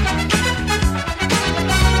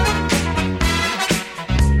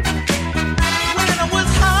 When I was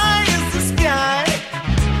high as the sky,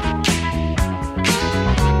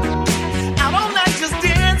 out all night just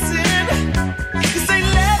dancing. You say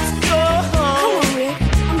let's go home. Come on, Rick.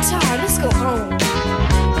 I'm tired. Let's go home.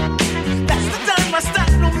 That's the time I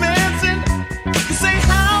start romancing. You say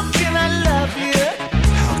how can I love you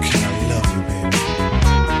How can I love you, baby?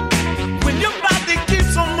 when your body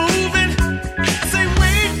keeps on moving? I say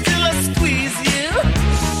wait till I squeeze you.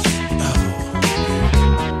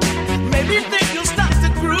 Maybe think you'll stop the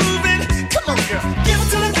grooving. Come on, girl, give it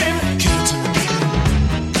to me, baby. Give it to me, baby.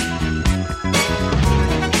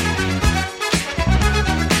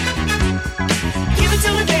 Give it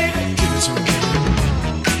to me, baby. Give it to me, baby.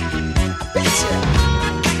 I bet you.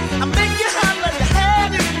 I make you hot like you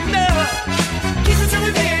had enough. Give it to me,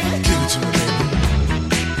 baby. Give it to me, baby.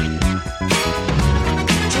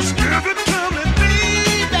 Just give it to me, baby.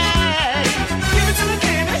 Give it to me,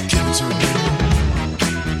 baby. Give it to me, baby.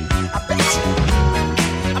 I bet you.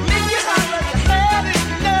 I make you hot like you had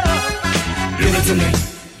enough. Give it to me.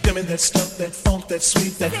 Give me that stuff, that funk, that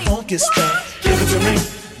sweet, that funky stuff. Give it to me.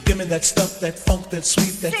 Give me that stuff, that funk, that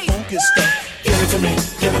sweet, that funky stuff. Give it to me.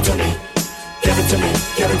 Give it to me. Give it to me.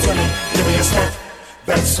 Give it to me. Give me your stuff,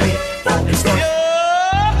 that sweet, funky stuff.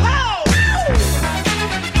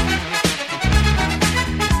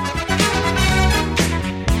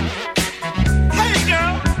 Hey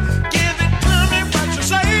girl, give it to me what you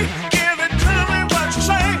say. Give it to me what you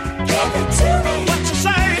say. Give it to me. What you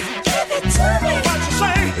say. Give it to me. What you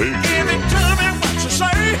say. Give it to me what you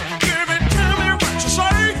say. Give it to me what you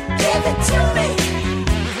say. Give it to me.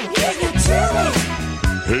 Give it to me.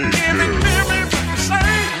 Give it to me what you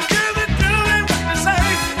say. Give it to me what you say.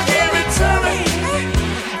 Give it to me.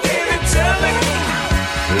 Give it to me.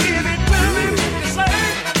 Give it to me what you say.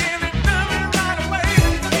 Give it to me right away.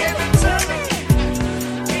 Give it to me.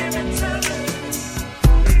 Give it to me.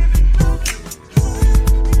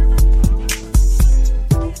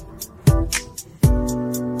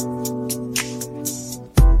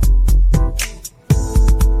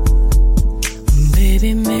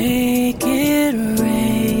 Baby, make it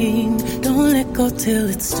rain. Don't let go till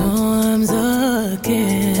it storms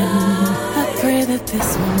again. I pray that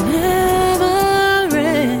this will never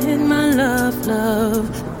end. My love, love,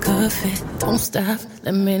 coffee, don't stop.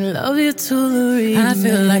 Let me love you to the end. I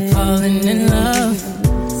feel like falling in love.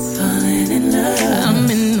 Falling in love. I'm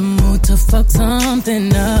in the mood to fuck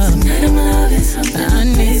something up. Tonight I'm loving something. I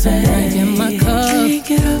need some drink in my cup.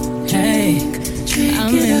 Drink it up, drink.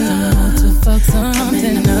 I'm in the mood to fuck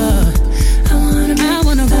something up. I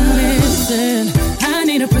wanna go missing. I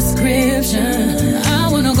need a prescription. I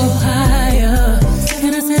wanna go higher.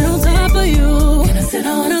 Can I sit on top of you?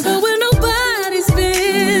 I wanna go where nobody's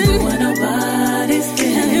been. Where nobody's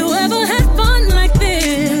been. Have you ever had fun like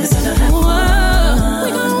this? Whoa. We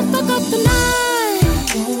gon' fuck up the night.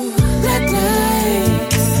 Black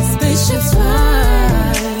lights, spaceships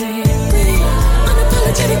fly.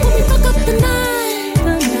 Unapologetic when we fuck up the night.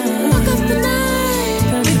 Fuck up the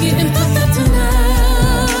night. We get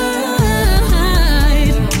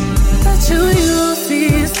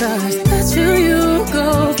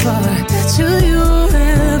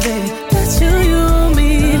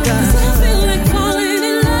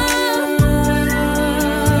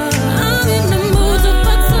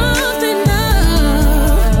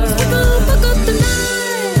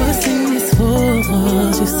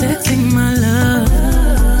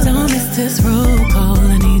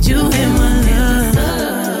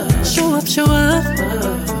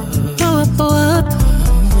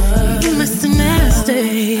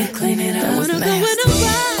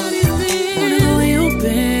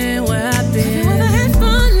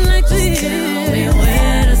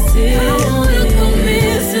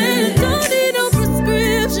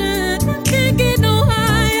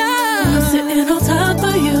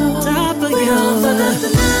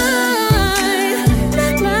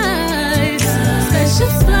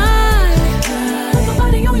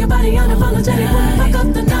unapologetic when I fuck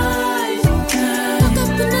up the night. Fuck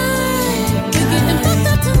up the night. We're getting fucked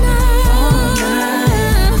up tonight. All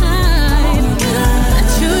night.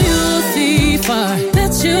 Bet you'll see far.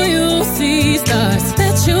 Bet you'll see stars.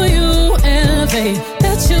 Bet you'll elevate.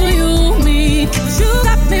 Bet you'll meet. You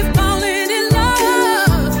got me falling in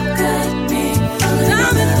love. Got me falling in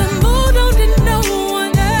love. I'm in the mood, don't need no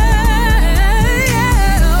one else.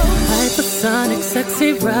 Hypersonic, sexy,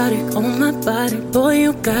 erotic on my body. Boy,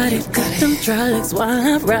 you got it. Got them dry legs while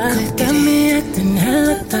I ride it. Got me acting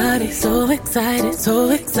hella thotty. So excited, so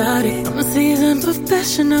exotic. I'm a seasoned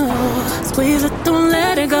professional. Squeeze it, don't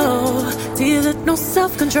let it go. Tease it, no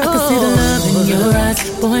self-control. I can see the love in your eyes.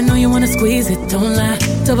 Boy, I know you wanna squeeze it, don't lie.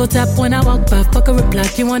 Double tap when I walk by, fuck a reply.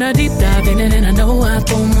 You wanna deep dive in it, and I know I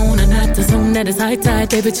full moon and not the zone that is high tide.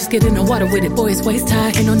 Baby, just get in the water with it, boy, it's waist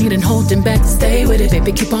high. Ain't no need in holding back to stay with it.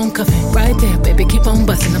 Baby, keep on cuffing, right there. Baby, keep on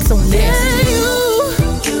busting, I'm so nasty. Yeah,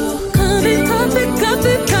 you come and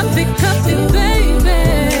copy, baby.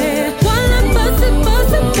 While I'm bustin'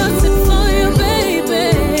 for you, baby.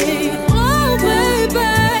 Oh, baby.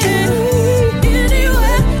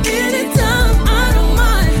 Anywhere, anytime, I don't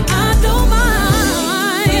mind.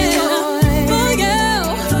 Yeah.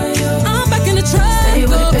 For you, I'm back in the trap. Stay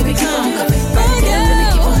with it, baby, keep on coming. Right there, let me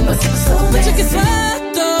keep on bustin' so nasty. But you get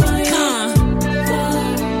swept up,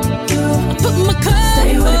 put my cup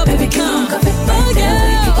stay with it, baby, keep on coming. Right there, let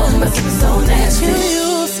me keep on bustin' so nasty. Bet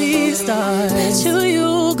you'll see stars. Bet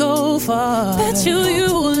you'll go far. Bet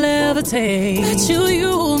you'll levitate. Bet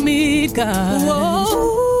you'll meet God. Whoa.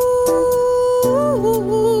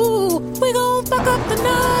 We gon' fuck up the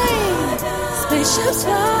night. Spaceships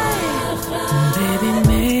fly. Baby,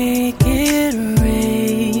 make it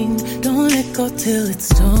rain. Don't let go till it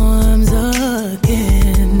storms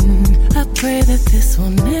again. I pray that this will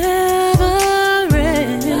never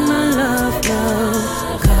end. My love,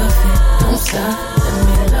 coffee, don't stop. Let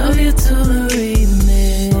me love you to the remix.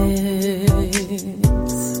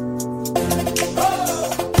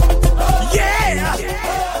 Yeah!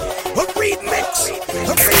 A remix!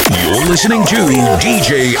 You're listening to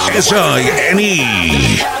DJ Sine.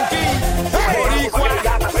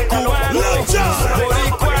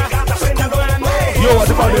 Yo, what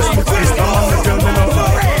about this mix?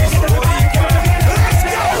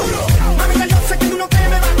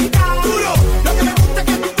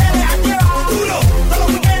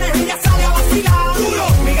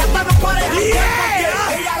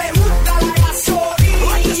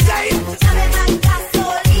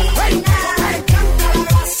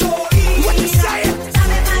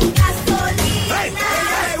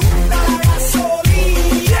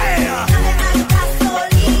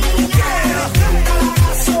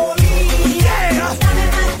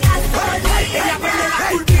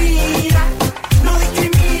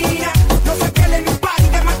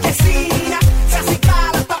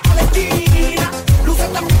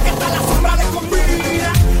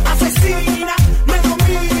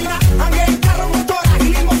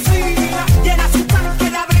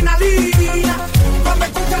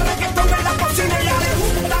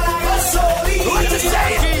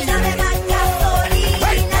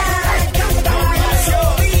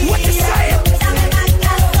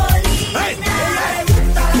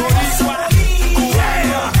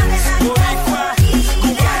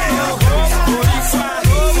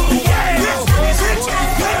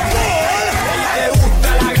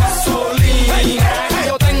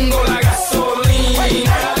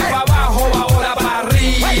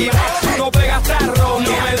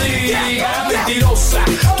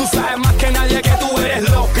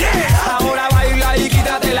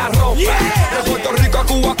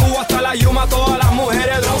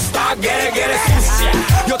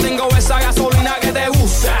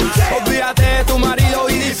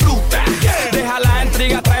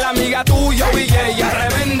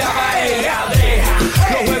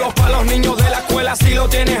 Si lo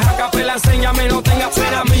tienes a capela, enséñame, no tengas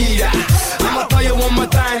pena, mira. I'm gonna tell you one more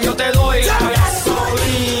time, yo te doy la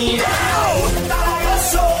gasolina.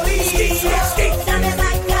 Let's go.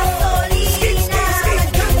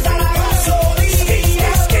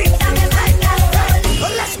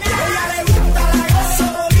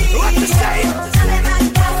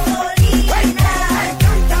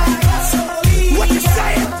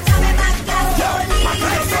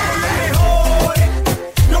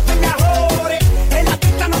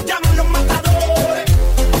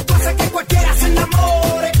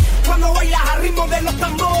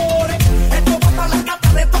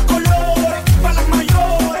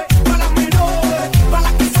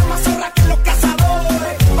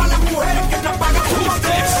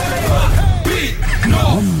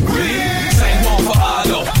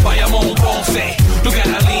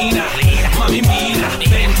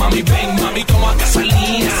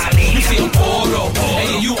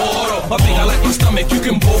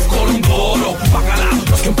 can both call him gordo. Bacalao,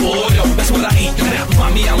 los que pollo. That's what I eat. Now,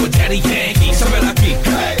 mommy, I'm with Daddy Yankee. Saber aquí.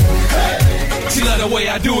 Hey, hey. She love the way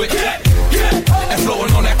I do it. And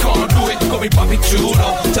flowing on that conduit. Call me papi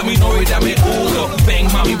chulo. Tell me no y dame uno.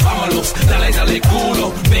 Ven, mami, vámonos. Dale, dale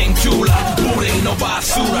culo. Ven, chula. Booty ain't no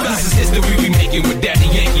basura. This is history we making with Daddy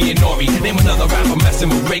Yankee and Nori. Name another rapper messing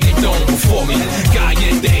with reggaeton before me.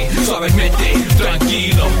 Cállate, suavemente,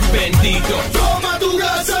 tranquilo, bendito. Toma tu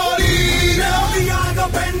gasolina. Y algo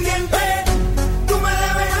pendiente. Tú me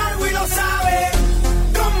debes algo y lo sabes.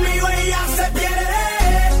 Conmigo ella se pierde.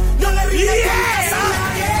 No le ríes con casa a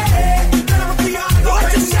nadie. Tenemos que algo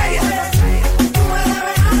pendiente. Tú me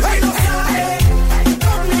debes algo y lo sabes.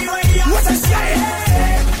 Conmigo ella se pierde.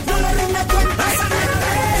 No le rindes cuentas a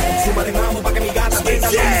nadie. Suma de mambo pa' que mi gata prenda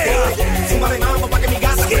con ustedes. Suma de mambo pa' que mi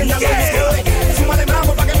gata prenda con ustedes. Suma de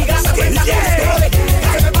mambo pa' que mi gata prenda con ustedes.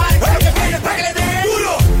 Que se me pare con lo que viene pa' que le dé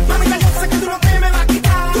duro. Mamita, yo sé que tú no te me vas a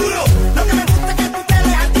quitar duro. Lo que me gusta es que tú te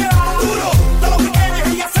dejas llevar duro. Todo lo que tienes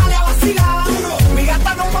ella sale a vacilar duro. Mi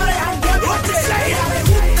gata no para dejar de ella le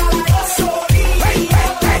gusta la gasolina. Hey,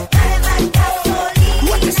 hey, hey.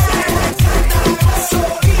 What you say? Le gusta la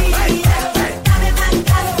gasolina. Hey, hey, hey.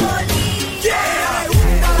 Yeah. Le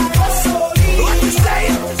gusta la gasolina. What you say?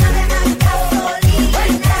 Hey,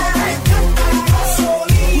 hey, hey.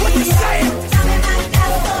 What you say?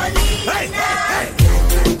 Hey, hey, hey.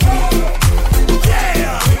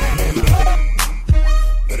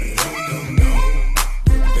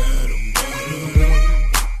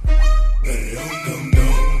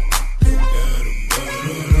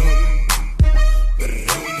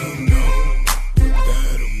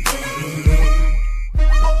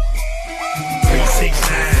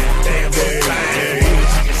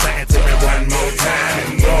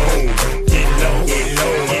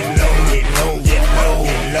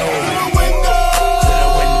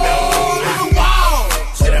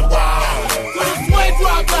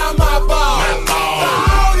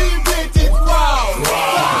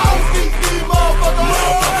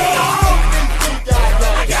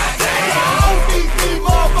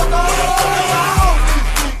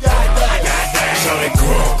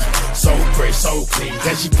 So clean,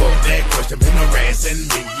 that she put that question, been harassing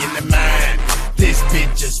me in the mind. This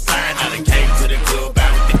bitch is fine, I done came to the club,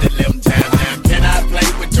 I done hit the left time now. Can I play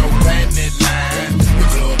with your planet line? The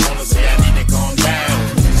club wanna say I need to calm down.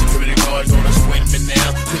 Security guards wanna swing me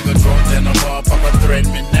now. Nigga drunk and a motherfucker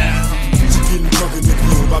threaten me now. She getting drunk in the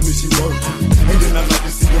club, I miss she working. And then I like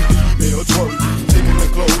to see them females twerking. Taking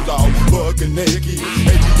the clothes off, bucking naked.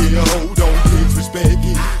 And you get a hold on, disrespect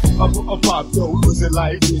it. I pop those pussy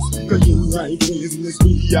like this. Cause you ain't business,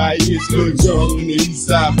 B.I.S. Little young East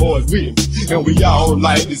Side boys with me. And we all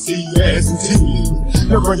like to see your ass and titties.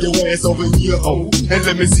 Now bring your ass over here, oh. And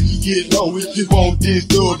let me see you get low. If you want this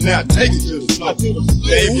dog, now take it to the floor.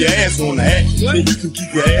 If your ass wanna act, then you can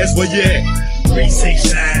keep your ass where you at.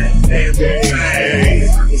 369, damn,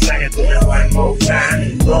 it's like I do it one more time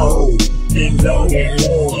and low, get low, get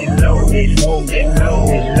low, get low, get low, get low,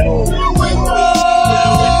 get low.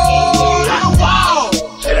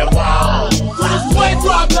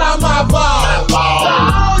 Drop down my ball.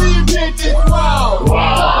 All these bitches wow.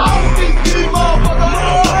 All these motherfuckers.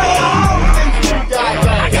 All these guys.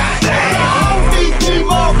 All these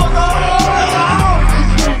motherfuckers.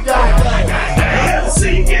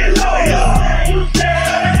 See you get low, yo.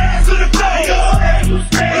 To the floor, yo.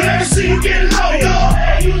 Let me see you get low, yo.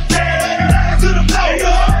 To the floor,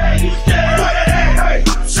 yo. Hey,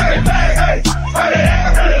 say it back, hey. Hey,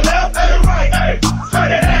 to the left and the right, hey.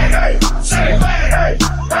 Hey, say it back. Hey,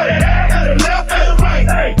 to the left and the right,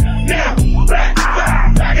 hey. Now,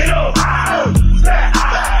 back it up.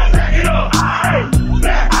 Back it up.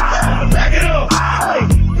 Back it up.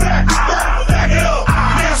 Back it up.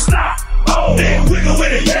 Now stop. Oh, then wiggle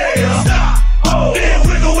with it, yeah. Stop. Oh, then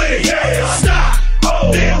wiggle with it, yeah. Stop.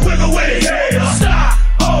 Oh, then wiggle with it, yeah.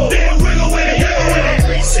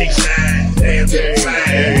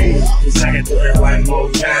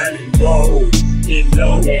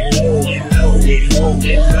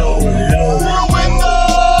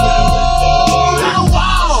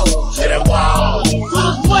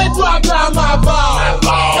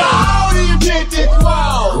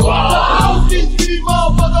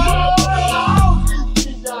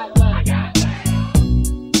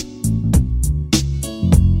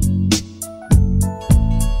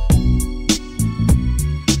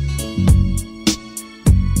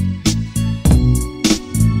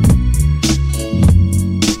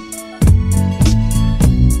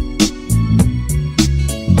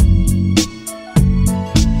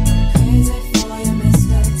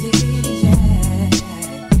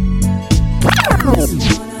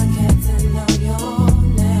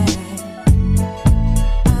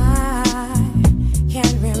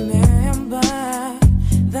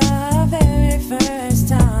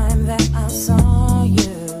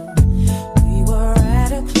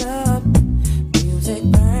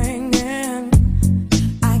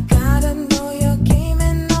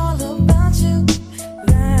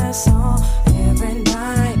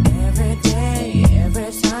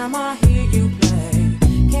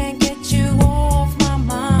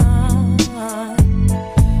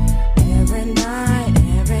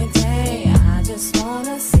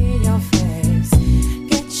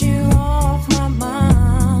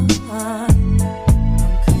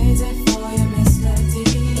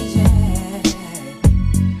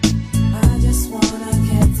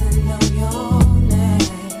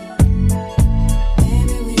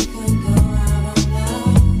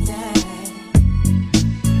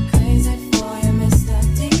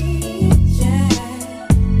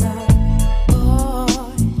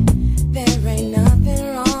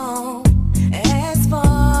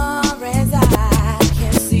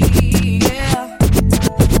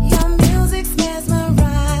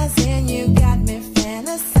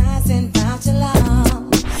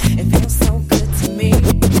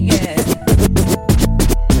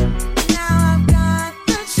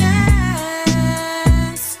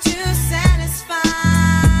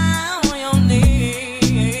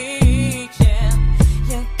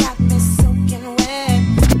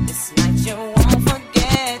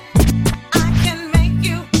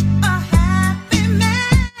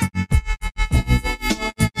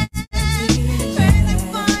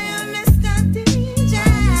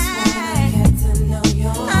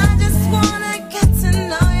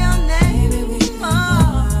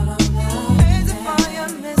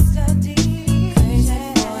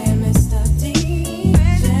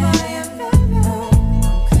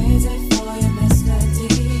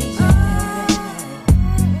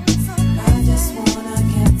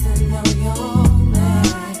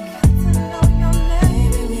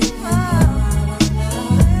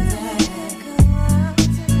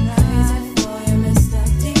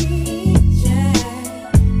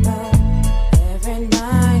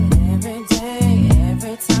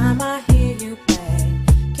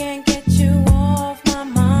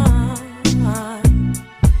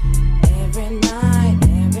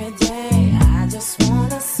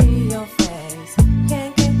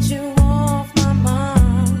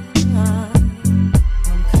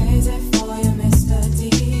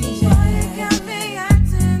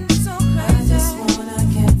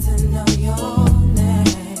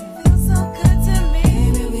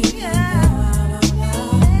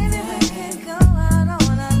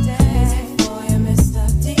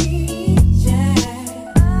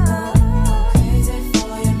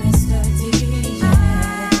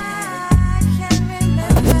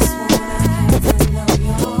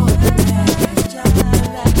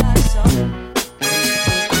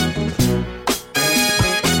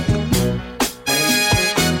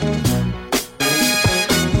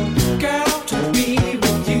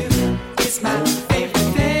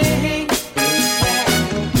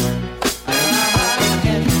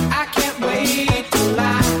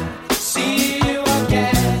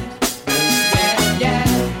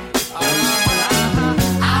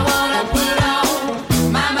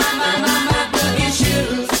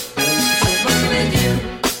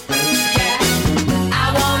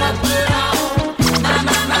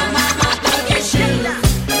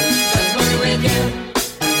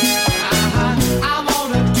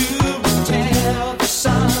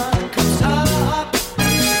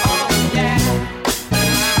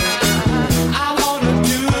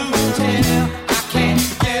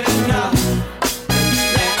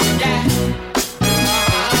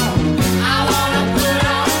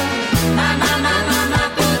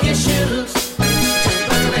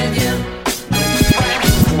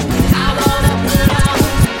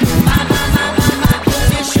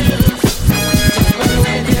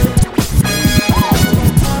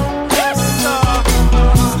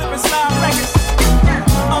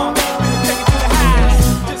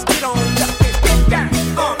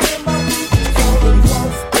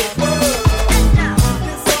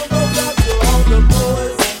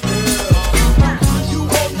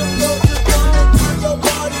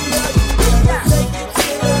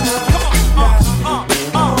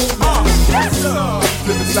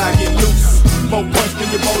 slide, get loose. More punch than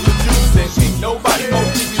your bowl of juice. And ain't nobody more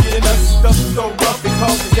jiggy than us. Stuff so rough it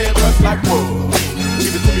causes head rush like whoa.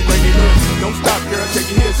 Give it to me, bring it up. Don't stop, girl, shake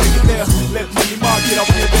it here, shake it there. Let Money Mark get off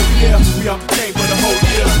here, baby, yeah. We on the game for the whole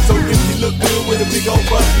year. So if you look good with a big old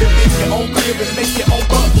butt, live in your own crib and make your own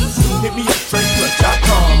bucks. Hit me up,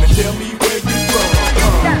 TradePlus.com and tell me where you from.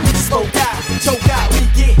 Smoke out, choke out, we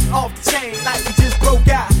get off the chain like we just broke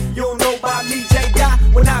out. You don't know about me, J.I.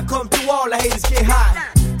 When I come through, all the haters get hot.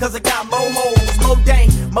 Cause I got more hoes, more dang,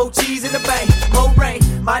 more cheese in the bank, more rain.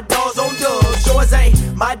 My dogs on dubs, yours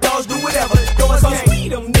ain't. My dogs do whatever, yours can't. We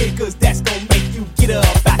them niggas that's gon' make you get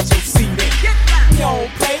up out your seat. We don't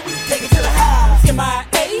play, we take it to the house.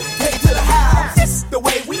 MIA, take it to the house. This the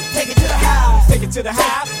way we take it to the house. Take it to the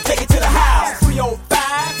house, take it to the house.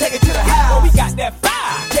 305, take it to the house. Oh, we got that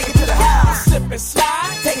fire, take it to the house. Slip and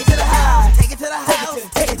slide, take it to the house. Take it to the house,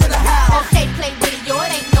 take it to the house. Okay, play with it, yo, it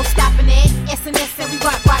ain't no stopping it. SNS and we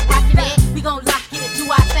rockin' it. We gon' lock it and do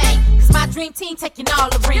our thing. Cause my dream team taking all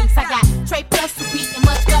the rings. I got Trey Plus who beatin'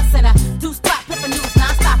 much guts and a deuce spot, flippin' news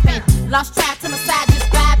non-stoppin'. Lost track to my side, just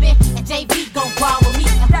vibin'. And JV gon' ball with me.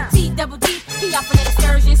 And T-double-D, he off on that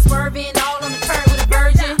excursion, swerving all on the curb with a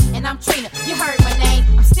virgin. And I'm Trina, you heard my name.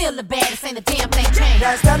 I'm still the baddest, ain't a damn thing changed.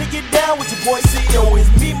 Now it's time to get down with your boy CEO. It's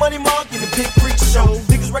me, Money Mark, and the Big Freak Show.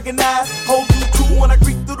 Niggas recognize, hold you cool when I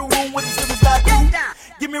creep through the room with the slippers like you.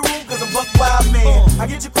 Give me room cause I'm buck wild man. I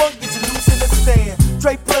get you crunk, get you loose in the sand.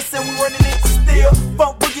 Trade Plus and we running it still.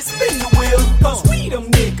 Funk boogie, spin the wheel. Cause we them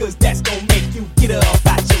niggas that's gon' make you get up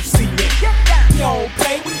out your seat. We don't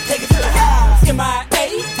play, we take it to the house.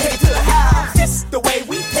 MIA, take it to the house. This the way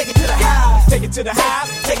we take it to the house. Take it to the house,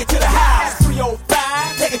 take it to the house.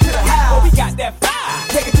 305, take it to the house. Oh, we got that fire,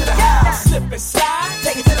 take it to the house. Slip and slide,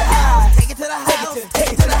 take it to the house. Take it to the house,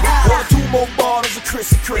 take it to the house. One or two more bottles of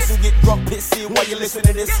Chris and get drunk pissy while you listen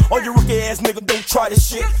to this. All you rookie ass niggas don't try this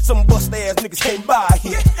shit. Some bust ass niggas can't buy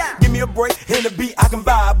here. Give me a break and a beat I can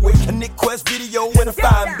vibe with. A Nick Quest video and a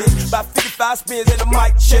fine bitch. About 55 spins and a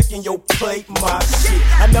mic check and yo play my shit.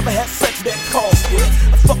 I never had sex that cost it.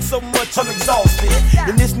 I fuck so much I'm exhausted.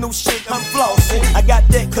 And this new shit I'm flossing. I got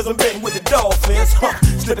that cause I'm betting with the Dolphins.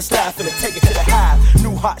 Slip and slide finna take it to the high.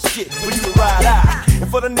 New hot shit for you to ride out. And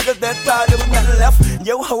for the niggas that thought there was nothing left,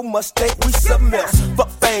 yo ho must think we something else. Fuck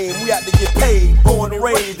fame, we out to get paid. Born and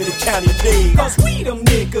raised in the county of Dade. Cause we them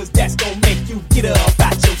niggas that's gon' make you get up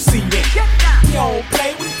out your seat. We don't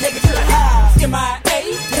play, we take it to the house. MIA,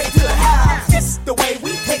 take it to the house. This the way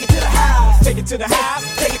we take it to the house. Take it to the house,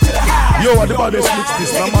 take it to the house. Yo, what the baddest mix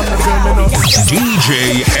this time on the film, you know?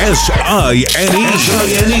 DJ Sine.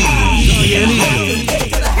 Take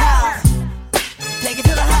it to the house. Take it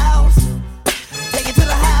to the house. Take it to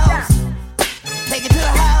the house. Take it to the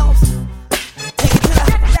house. Take it to the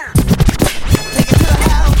house. Take it to the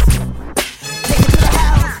house. Take it to the house. Take it to the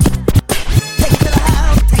house. Take it to the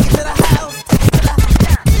house. Take it to the house.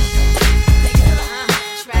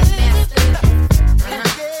 Track master.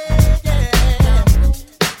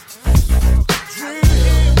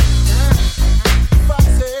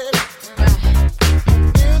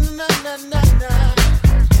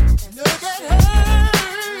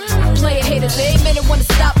 Player haters, every minute wanna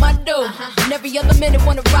stop my dough. And every other minute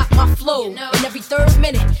wanna rock my flow. And every third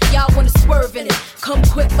minute, y'all wanna swerve in it. Come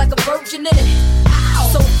quick like a virgin in it.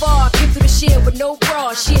 So far, I came through the shit with no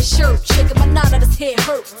bra, sheer shirt. Shaking my knot out his head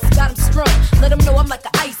hurts. Got him strung, let him know I'm like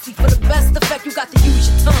an icy. For the best effect, you got to use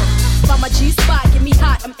your tongue. Find my G-spot, get me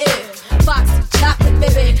hot, I'm ill. Foxy, chocolate,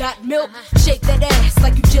 baby, got milk. Shake that ass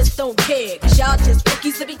like you just don't care. Cause y'all just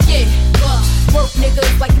rookies of the year. Work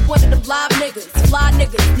niggas like you one of them live niggas. Fly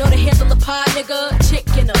niggas, know to handle a pie nigga. Chick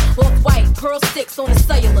in a off-white, pearl sticks on the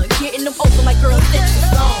cellular. Getting them open like girl stitches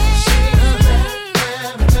on.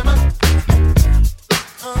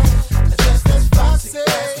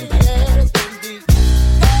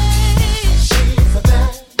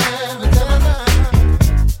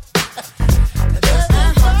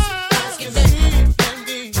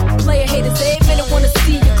 Player haters, every minute wanna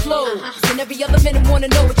see your clothes. And every other minute wanna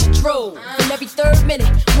know what you drove. And every third minute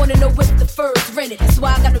wanna know if the fur's rented. That's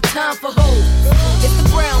why I got no time for hoes. It's the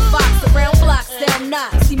brown fox, around blocks, sound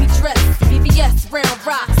not. See me dress, BBS, round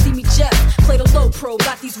rock. See me just play the low pro.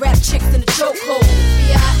 Got these rap chicks in the chokehold.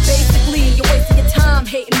 Basically, you're wasting your time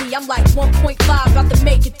hating me. I'm like 1.5, about to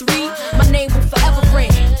make it 3. My name will forever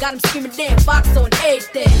ring. Got him screaming damn Fox on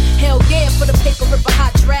everything. Hell yeah, for the paper, rip a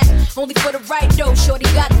hot track. Only for the right though, shorty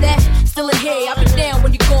got that. Still in here, I'll be down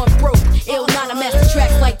when you're going broke. Ill 9, I master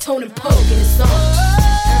tracks like Tone and Poke in the song.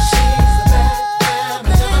 She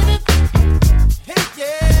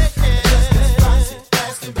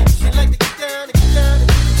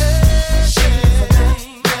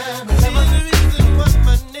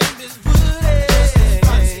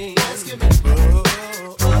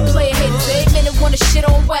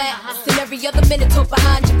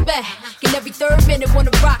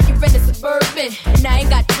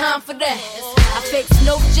whips,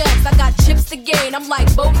 no jacks. I got chips to gain. I'm like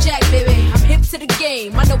Bojack, baby. I'm hip to the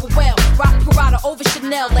game. I know it well. Rock Parada over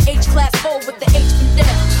Chanel. The H class 4 with the H for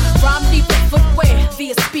Dell. Rhyme deep in footwear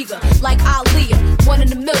via speaker. Like Aaliyah, 1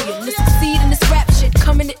 in a million. To succeed in this rap shit,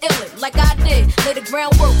 coming to ill it. Like I did. Lay the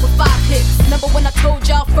groundwork with 5 hits. Remember when I told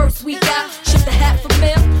y'all first week out? Shipped a hat for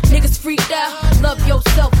mail. Niggas freaked out. Love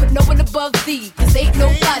yourself, put no one above thee. Cause ain't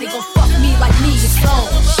nobody gon' fuck me like me. It's on.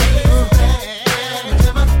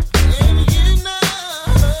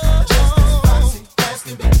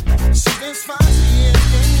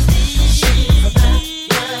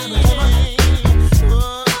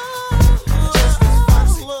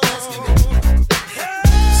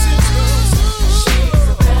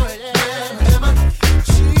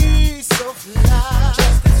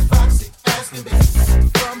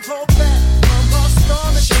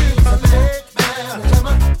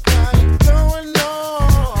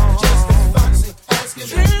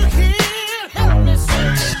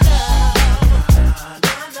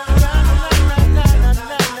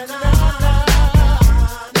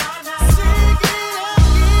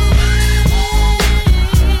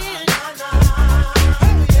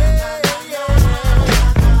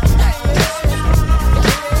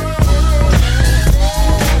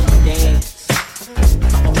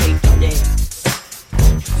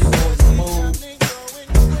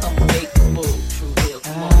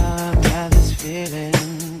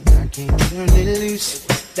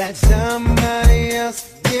 That somebody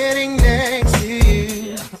else getting next to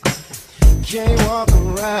you. Can't walk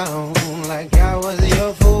around like I was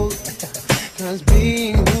your fool. Cause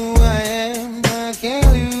being who I am, I can't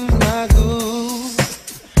lose my cool.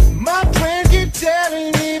 My friends keep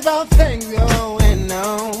telling me about things going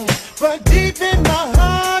on, but deep in my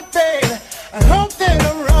heart, babe, I hope that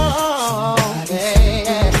I'm wrong.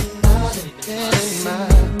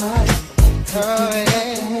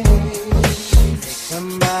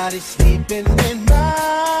 Somebody sleeping in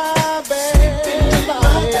my bed,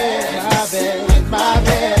 my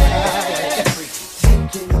bed,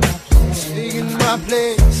 taking my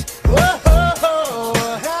place. Whoa,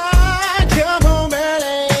 I come home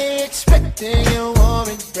early, expecting a warm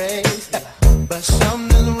embrace, but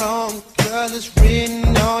something's wrong, 'cause it's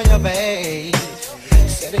written on your face.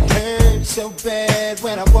 Said it hurt so bad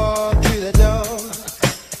when I walked through the door,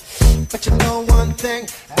 but you know one thing,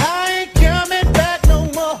 I ain't coming back.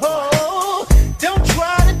 Don't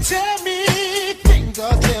try to tell me things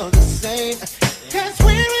are still the same. 'Cause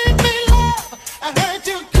when we made love, I heard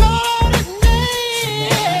you call his name.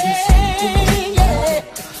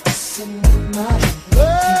 Oh,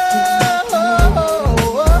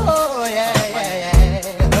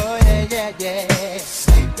 yeah.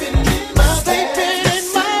 Sleeping in my head,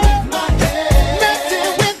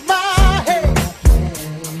 messing with my head.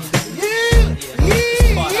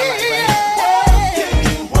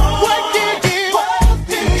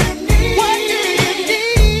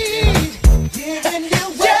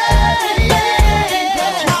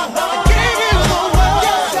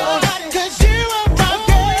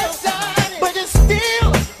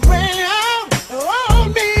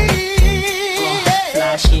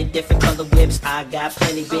 Different color whips, I got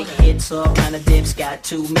plenty. Big hits, all kind of dips, got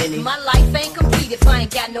too many. My life ain't complete if I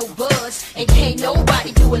ain't got no buzz, and can't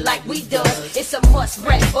nobody do it like we does. It's a must,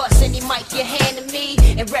 rap bust, any mic you hand to me,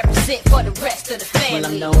 and represent for the rest of the family. Well,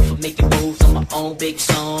 I'm known for making moves on my own big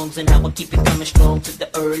songs, and how I keep it coming strong to the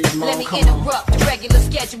early morning. Let me interrupt the regular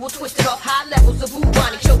schedule, twisted off high levels of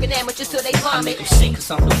bubonic, choking amateurs till they vomit. I make them sing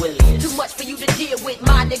 'cause I'm the williest. Too much for you to deal with,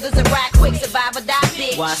 my niggas are ride quick, survive or die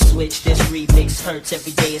bitch. Why switch? This remix hurts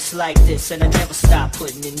every day. It's like this, and I never stop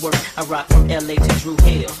putting in work. I rock from LA to Drew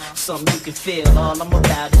Hill, something you can feel. All I'm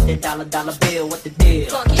about is that dollar bill. What the deal?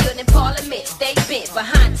 Funkier than Parliament, stay bent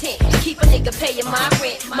behind tent. Keep a nigga paying my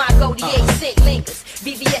rent. My goldie 8 cent lingers.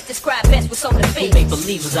 VVS describe best what's on the We face. make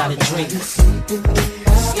believers out of drinkers.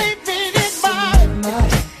 Sleeping in my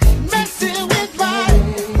messing with my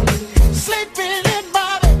sleeping in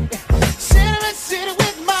my sitting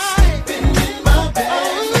with my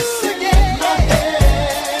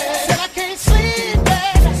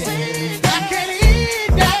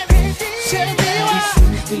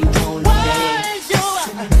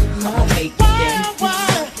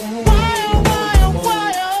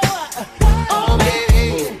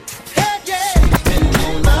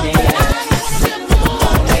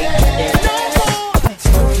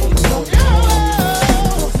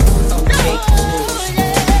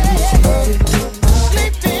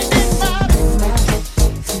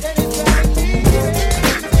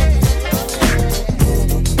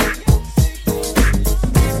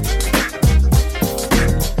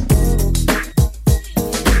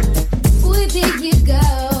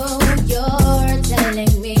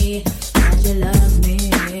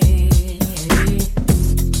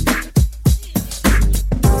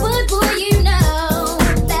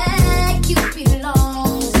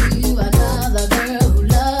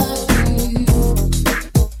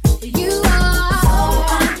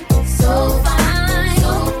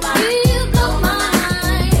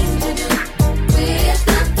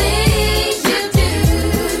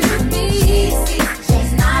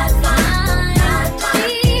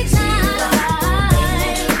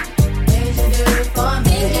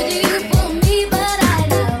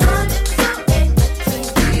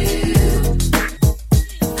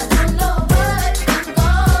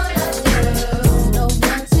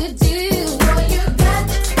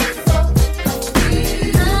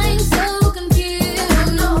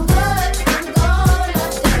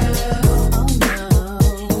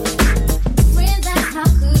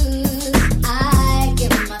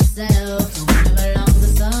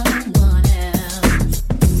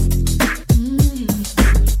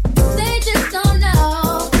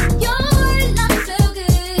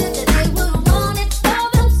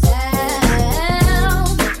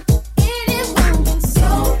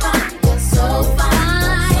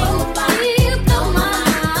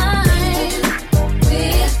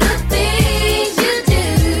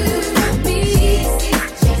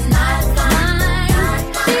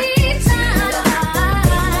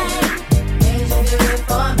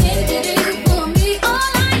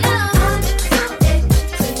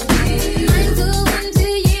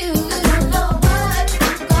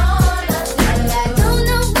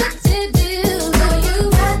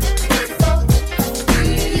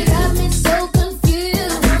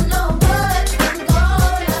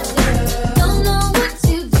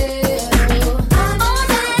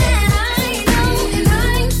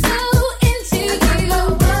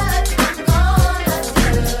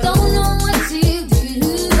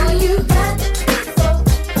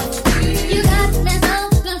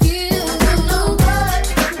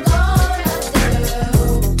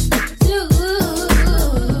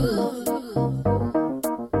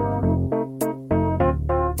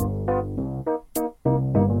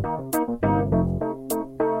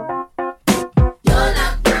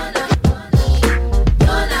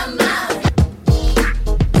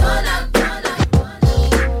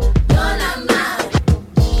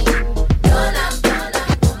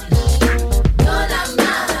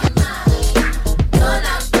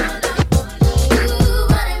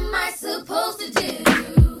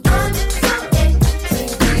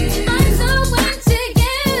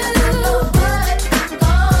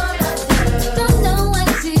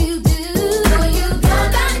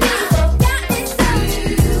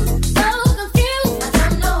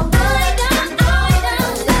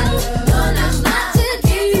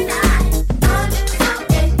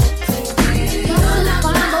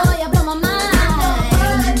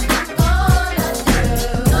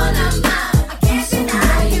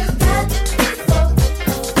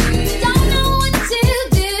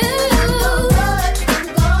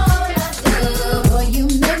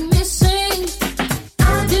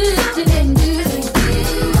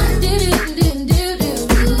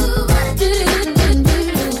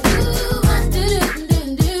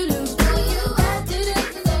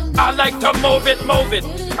move it, move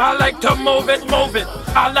it. I like to move it, move it.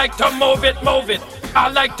 I like to move it, move it. I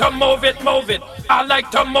like to move it, move it. I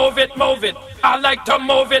like to move it, move it. I like to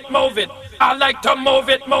move it, move it. I like to move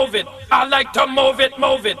it, move it. I like to move it,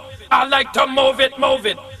 move it. I like to move it, move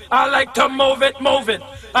it. I like to move it, move it.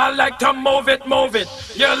 I like to move it, move it.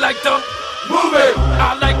 You like to move it.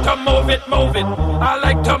 I like to move it, move it. I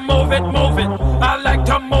like to move it, move it. I like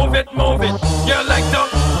to move it, move it. You like to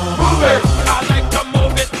move it. I like to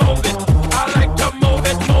move it, move it. I like to move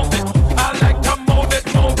it, move it. I like to move it,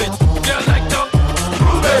 move it. You like to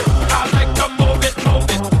move it. I like to move it, move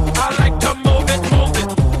it. I like to move it, move it.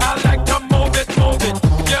 I like to move it, move it.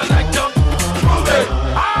 You like to move it.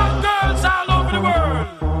 All girls all over the world.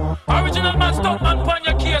 Original man, stop man, pon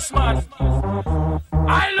your case, man.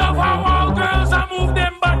 I love how all girls are move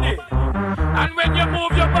them body. And when you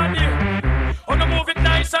move your body, wanna move it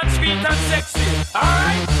nice and sweet and sexy.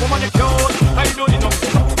 Alright, woman, you cute, I don't need no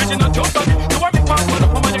original cute body. You want me man,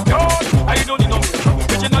 woman, you cute, I don't need no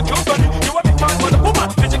original cute body. You want me man, woman,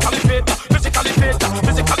 physically fit, physically fit,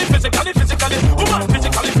 physically, woman,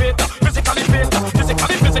 physically fit, physically fit,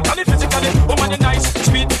 physically, woman, you nice,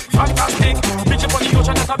 sweet, fantastic. Bitch up on the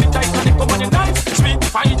ocean, that's a bit Titanic. Woman, you nice, sweet,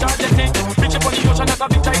 fine, energetic. Bitch up on the ocean, that's a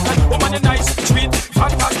bit Titanic. Woman, you nice, sweet,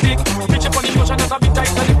 fantastic. Bitch up on the ocean, that's a bit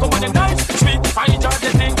Titanic. Woman, you nice, sweet, fine,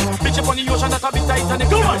 energetic. Bitch up on the ocean, that's a bit Titanic.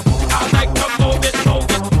 Come on, I like to move it, move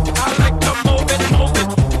it. I like to move it, move it.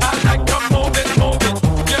 I like to move it, move it.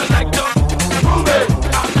 You like to move it.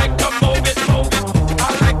 I like to move it, move it. I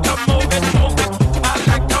like to move it, move it. I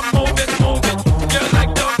like to move it, move it. You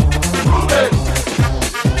like to move it.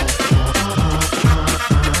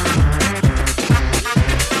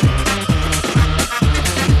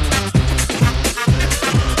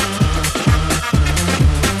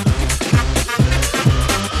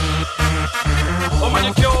 Woman,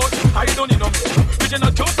 you cute, I don't need no more.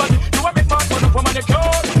 Original cute body, you want me man, man. Woman, you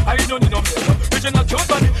cute, I don't need no more. Original cute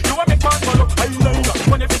body, you want me man, man. Eyeliner,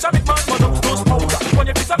 when you fix a big man, man. Nose powder, when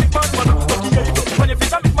you fix a big man, man. Lucky eyebrow, when you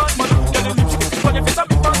fix a big man, man. Get a lipstick, when you fix a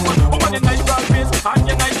big man, man. Woman, you nice broad face and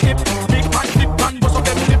you nice hip. Big man, flip man, bust up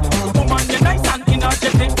them lip. Woman, you nice and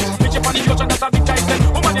energetic. Bitch up on the ocean, that's a big titan.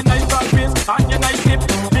 Woman, you nice broad face and you nice hip.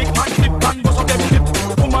 Big man, flip man, bust up them lip.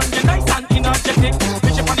 Woman, you nice and energetic.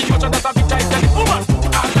 Bitch up on the ocean, that's a big titan. Woman,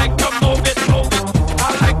 I like to move it, move it. I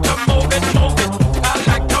like to move it, move it. I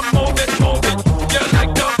like to move it, move it. You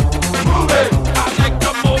like to move it. I like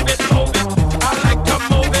to move it, move it. I like to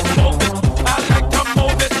move it, move it. I like to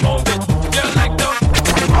move it, move it. You like to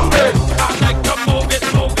move it. I like to move it,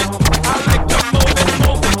 move it. I like to move it,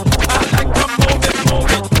 move it. I like to move it,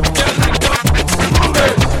 move it. You like to move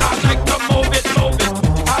it. I like to move it, move it.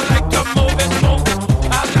 I like to move it, move it.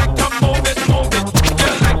 I like to move it, move it. You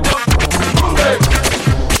like to move it.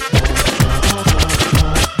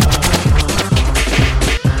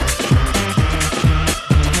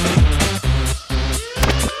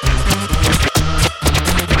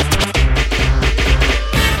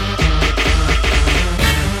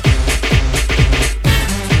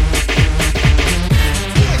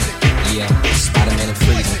 Yeah, Spider-Man and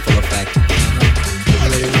Freeze in full effect.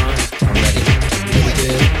 I'm ready. Really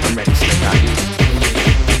good. I'm ready. Slick out you.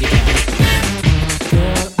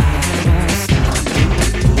 Girl, I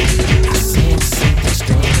sense something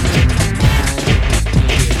strange in my mind.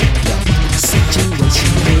 The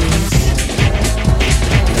situation is,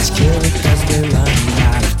 let's kill it 'cause we're running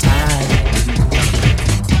out of time.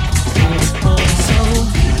 It's also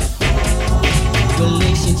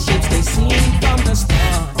relationships they seem from the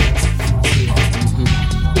start.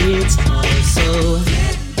 It's also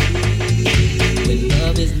when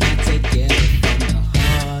love is not together from the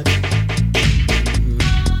heart.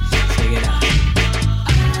 Check it out.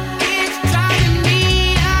 It's driving me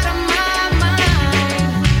out of my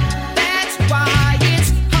mind. That's why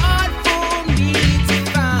it's hard for me to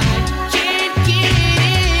find. Can't get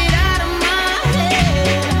it out of my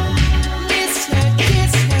head. Miss her,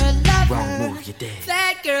 kiss her, love her. Wrong move, you're dead.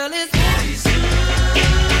 That girl is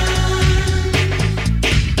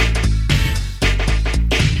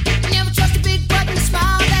never trust a big button to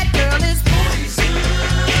smile. That girl is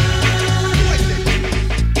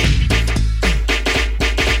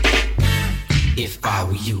If I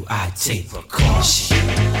were you, I'd take precaution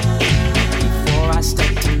before I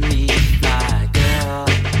step to meet my girl.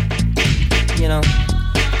 You know,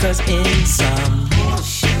 'cause in some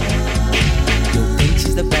you'll think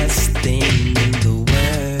she's the best thing in the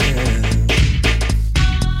world.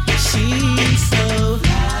 She's so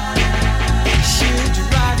she'll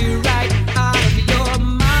drive you right out of your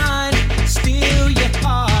mind, steal your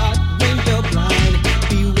heart when you're blind.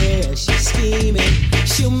 Beware, she's scheming.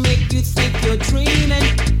 She'll make you think you're dreaming.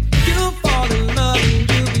 You'll fall in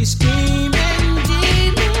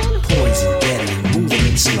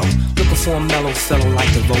for a mellow fellow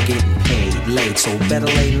like the vote getting paid, laid, so better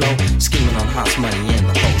lay low, scheming on house money and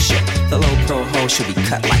the whole shit. The low pro hoe should be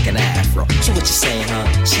cut like an afro. So what you saying, huh?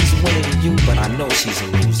 She's winning to you, but I know she's a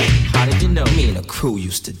loser. How did you know? Me and the crew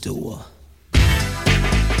used to do her.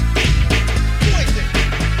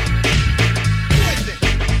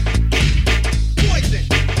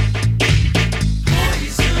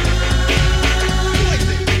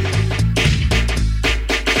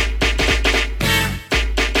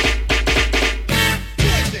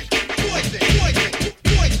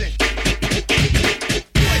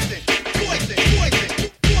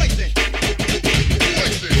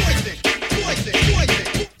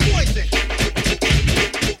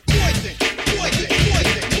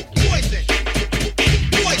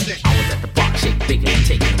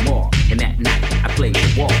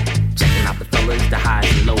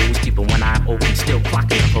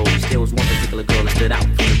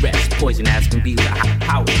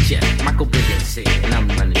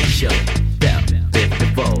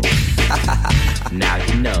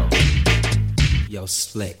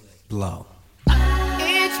 Slick blow.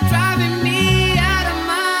 It's driving me out of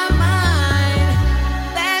my mind.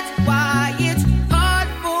 That's why it's hard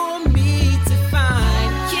for me to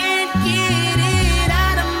find. Can't get it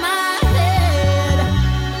out of my head.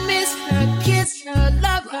 Miss her, kiss her,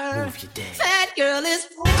 love her. That girl is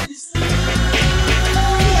poison.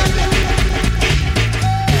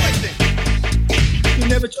 You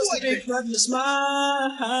never trust a big brother to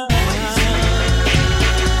smile.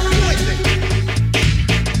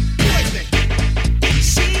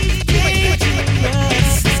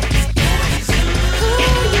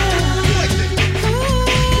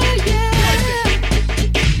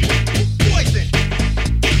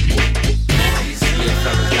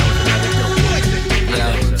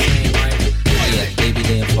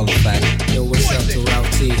 Yo, what's up to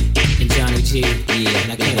Ralph T and Johnny G? Yeah,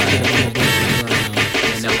 and I can't get them on the ground.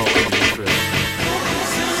 And the whole crew.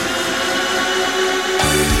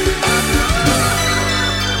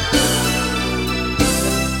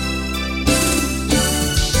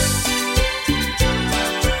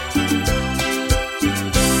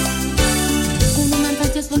 Como me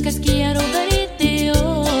encanta lo que quiero verte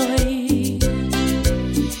hoy.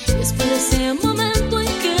 Después de ese momento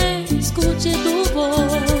en que escuché tu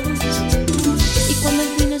voz. Y cuando al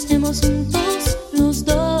fin estemos juntos los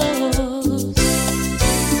dos.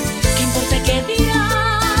 ¿Qué importa qué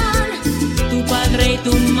dirán tu padre y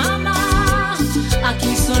tu mamá?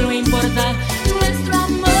 Aquí solo importa nuestro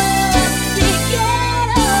amor. Te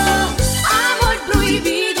quiero, amor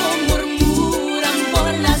prohibido, murmuran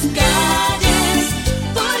por las calles,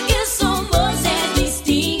 porque somos de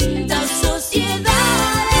distintas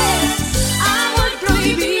sociedades. Amor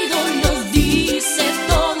prohibido nos dice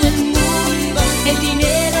todo el mundo. El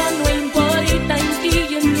dinero no importa en ti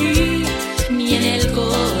y en mí, ni en el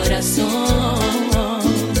corazón.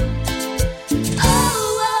 Oh,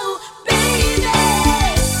 oh, baby.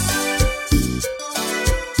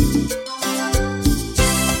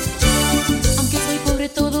 Aunque soy pobre,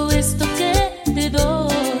 todo esto que te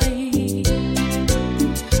doy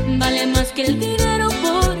vale más que el dinero,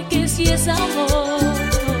 porque si es amor.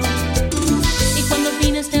 Y cuando al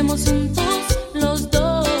fin estemos juntos los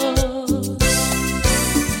dos,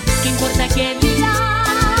 ¿qué importa qué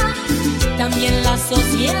dirá también la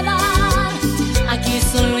sociedad? Aquí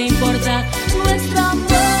solo importa nuestro amor.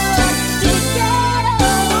 Te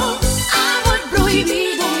quiero, amor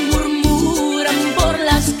prohibido, murmuran por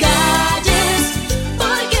las calles,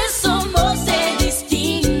 porque somos de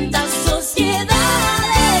distintas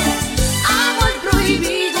sociedades. Amor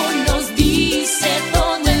prohibido nos dice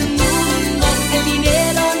todo el mundo. El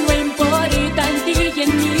dinero no importa en ti y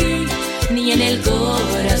en mí, ni en el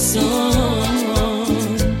corazón.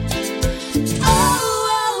 Oh,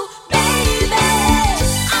 oh, baby.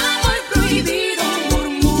 Amor prohibido,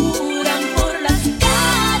 murmuran por las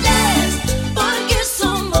calles, porque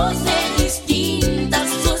somos de distintas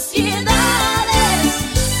sociedades.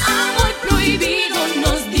 Amor prohibido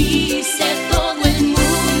nos dice todo el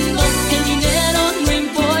mundo. El dinero no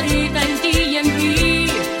importa en ti y en mí,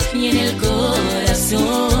 ni en el corazón.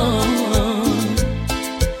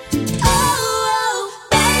 Oh, oh,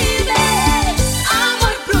 baby.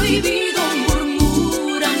 Amor prohibido,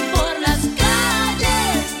 murmuran por las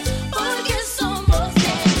calles, porque somos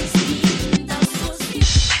de distintas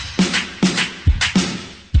sociedades.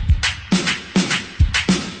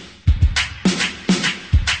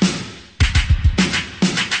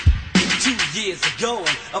 2 years ago,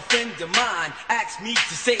 a friend of mine asked me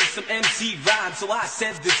to say some MC rhyme, so I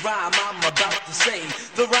said this rhyme I'm about to say.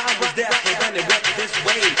 The rhyme was there, but then it went this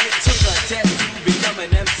way. Took a test to become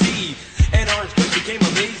an MC, and Orange Cook became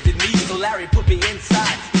amazed at me, so Larry put me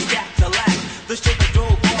inside, he got to lack. The chauffeur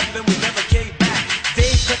drove off and we never came back. They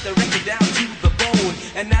cut the record down to the bone,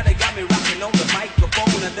 and now they got me rocking on the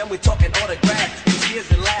microphone. And then we talking autographs, and tears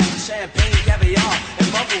and laughs, champagne, caviar, and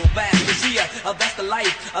bubble bath. You see, that's the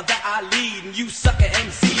life that I lead, and you sucker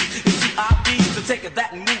MCs, it's CIB. So take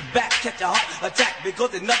that and move back, catch a heart attack,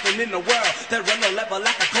 because there's nothing in the world that run a level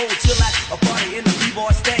like a cold chill at a party in the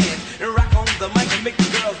b-boy stand, and rock on the mic and make the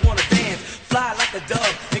girls wanna dance, fly like a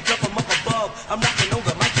dove and come from up above. I'm rocking on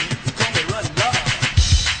the mic and you can call me Run Love.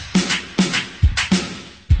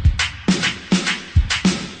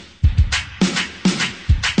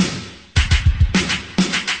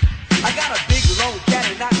 I got a big long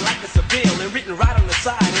caddy, not like a Seville, and written right on the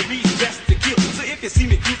side, and reads just to kill. So if you see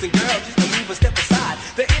me cruising, girl, just to move a step aside.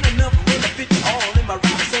 There ain't enough room to fit you all in my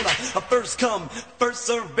ride. So a first come, first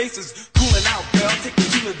serve basis, cooling out, girl, take you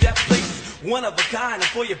to the depth places. One of a kind, and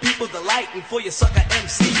for your people delight, and for your sucker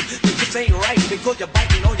MCs, that this ain't right, because you're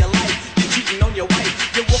biting on your life, you're cheating on your wife,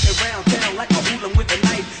 you're walking around town like a hooligan with a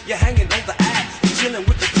knife, you're hanging on the ass, and chilling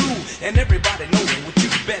with the crew, and everybody knowing what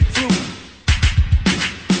you've been through.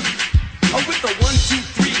 Oh, with the 1, 2,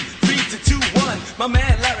 3, 3 to 2, 1. My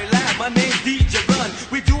man Larry Lab, my name's DJ Run.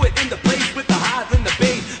 We do it in the place with the highs and the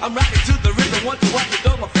bass. I'm rocking to the rhythm, want to watch it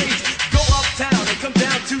on my face. Go uptown and come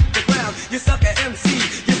down to the ground. You sucker MC,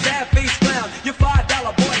 you sad face clown. You're $5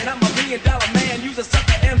 boy and I'm $1 million man. You's a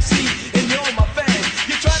sucker MC and you're my fan.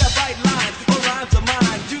 You try to bite lines or rhymes of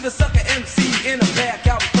mine. You's a sucker MC in a pair of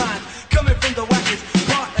Calvin Klein. Coming from the wackest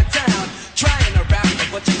part of town. Trying to rap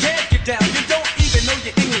but you can't get down. You don't even know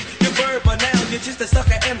your English. You're just a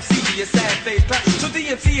sucker MC, you sad face clown. So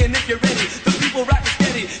DMC, and if you're ready, the people rock it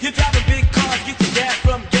steady. You're driving big cars, get your gas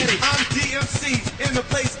from Getty. I'm DMC, in the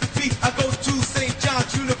place to be. I go to St.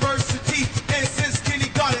 John's University, and since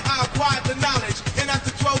kindergarten I acquired the knowledge. And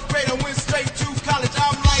after 12th grade I went straight to college.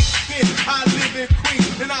 I'm light skinned, I live in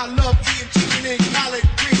Queens, and I love eating chicken and collard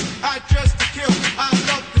greens. I dress to kill, I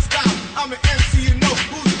love to style. I'm an MC, you know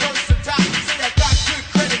who's versatile. Say I got good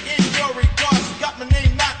credit in your regards. Got my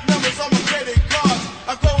name, not numbers on my credit.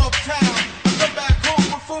 I go uptown, I come back home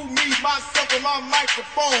with food, me, myself, and my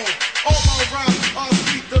microphone. All my rhymes are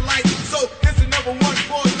sweet delight, so it's a number one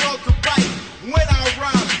for y'all to write. When I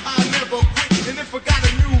rhyme, I never quit, and if I got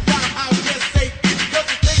a new rhyme, I'll just say it, because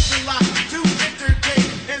it takes a lot to entertain,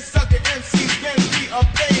 and sucker MCs can be a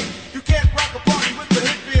pain. You can't rock a party with the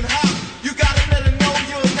hip and hop. You gotta let it know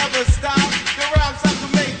you'll never stop. The rhymes have to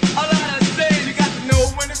make a lot of sense. You got to know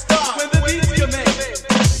when to start, when the beats come in.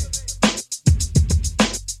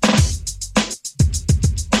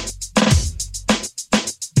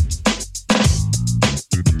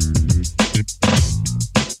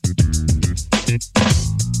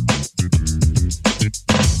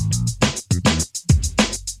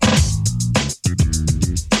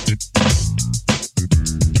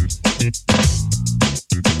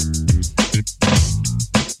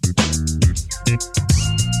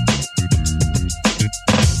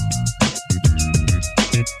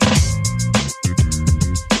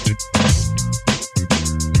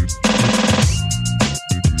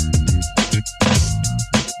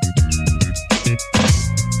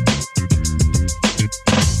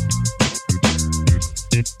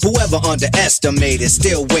 Whoever underestimated,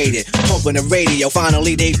 still waited, pumping the radio,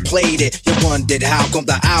 finally they played it. You wondered how come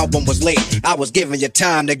the album was late. I was giving you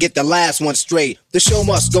time to get the last one straight. The show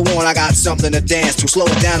must go on, I got something to dance to, slow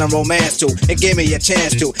it down and romance to, and give me a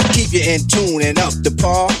chance to keep you in tune and up to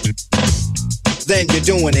par. Then you're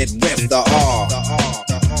doing it with the R.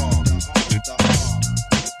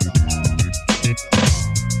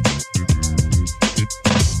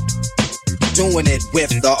 Doing it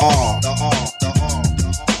with the R.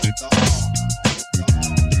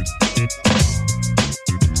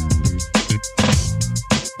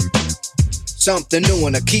 Something new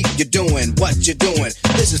and to keep you doing what you're doing.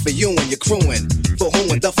 This is for you and your crewing. For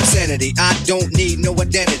who in the vicinity, I don't need no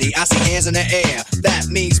identity. I see hands in the air, that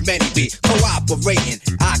means many be cooperating.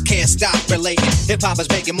 I can't stop relating. Hip-hop is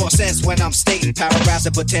making more sense when I'm stating paragraphs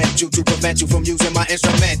of potential to prevent you from using my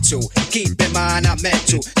instrumental. Keep in mind I meant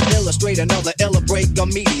to illustrate another illa break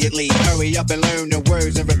immediately. Hurry up and learn the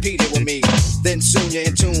words and repeat it with me. Then soon you're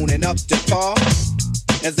in tune and up to par.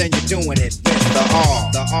 And then you're doing it with the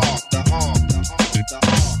R. The R, the R, the R,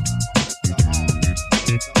 the R.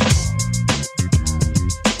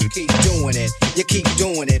 You keep doing it, you keep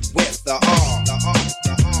doing it with the R. The R,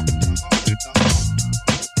 the R, the R.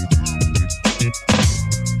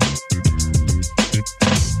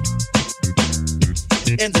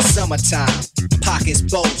 In the summertime, pockets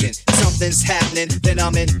bulging, something's happening, then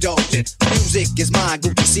I'm indulging. Music is mine,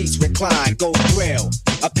 Gucci seats recline, go grill.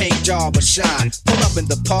 a paint job or shine. Pull up in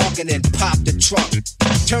the park and then pop the trunk.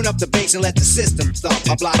 Turn up the bass and let the system thump.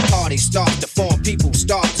 A block party starts to form, people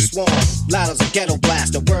start to swarm. Loud as a ghetto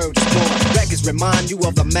blast, the word is born. Records remind you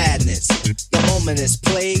of the madness. The moment it's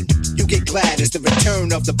played, you get glad it's the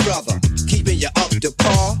return of the brother. Keeping you up to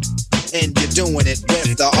par, and you're doing it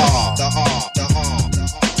with the R. The R, the R,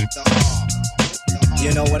 the R.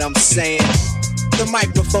 You know what I'm saying? The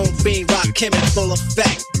microphone fiend rock him in full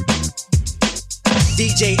effect.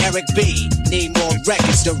 DJ Eric B, need more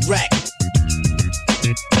records to wreck.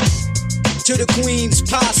 To the Queen's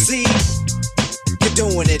posse, you're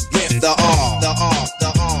doing it with the R. The R, the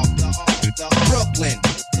R, the R. Brooklyn,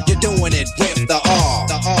 you're doing it with the R.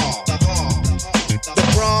 The R, the R. The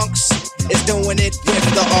Bronx is doing it with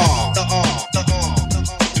the R. The R, the R.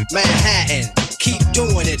 Manhattan, keep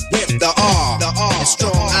doing it with the R. The R. And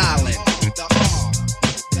Strong Island,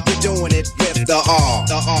 you're doing it with the R.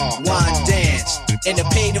 The R. Wine dance. And the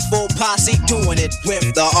paid in full posse doing it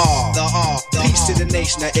with the R. The R. Peace to the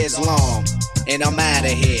nation of Islam. And I'm out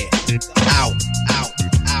of here. Out, out,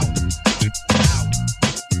 out,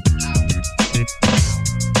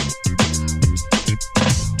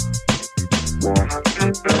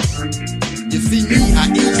 You see me, I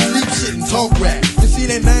eat, sleep, shit, and talk rap. You see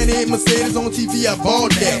that 98 Mercedes on TV, I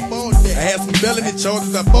bought that. I had some felony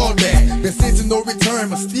charges, I bought that. Been sent to no return,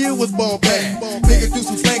 but still was ball back. Nigga threw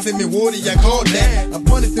some slangs in me, Woody, I called that. I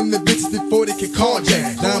punished them the bitches before they could call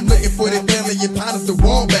jack. Now I'm looking for their family and partners to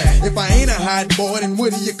wall back. If I ain't a hot boy, then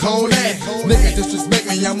what do you call that? Niggas disrespect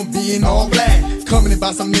me, I'ma be in all black. Coming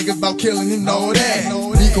about some niggas about killing and all that.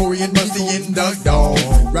 Decoy and Busty and Duck Dog.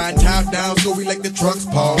 Riding top down, so we like the trucks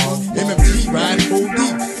pause. MFG riding full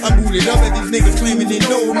deep. I'm booted up at these niggas claiming they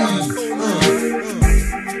know me.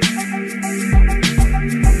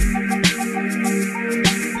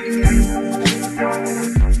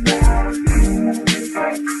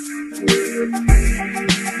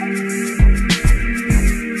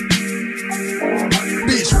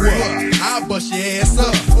 Bitch, what? I'll bust your ass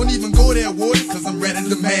up. Don't even go there, Woody, cause I'm ready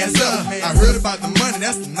to mass up. I heard about the money,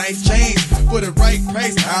 that's a nice change. For the right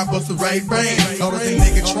price, I'll bust the right brain. All the thing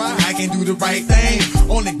they can try, I can do the right thing.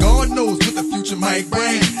 Only God knows what the future might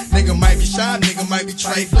bring. Nigga might be shy, nigga might be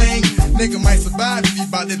trifling. Nigga might survive if he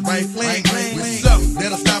bout that right fling. With something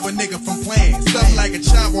that'll stop a nigga from playing. Something like a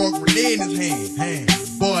child walk grenade in his hand.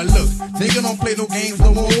 Boy, look, nigga don't play no games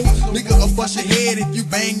no more. Nigga will bust your head if you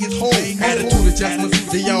bang his hole. Attitude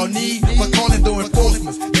adjustments that y'all need. But calling door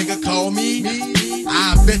enforcements, nigga call me.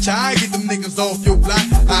 I bet ya I get them niggas off your block.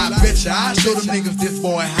 I bet ya I show them niggas this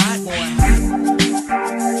boy hot.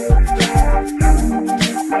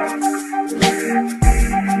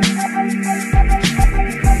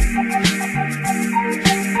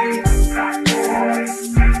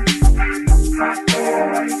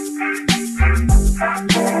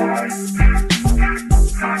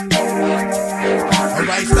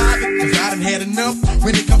 Alright, stop it, cause I done had enough.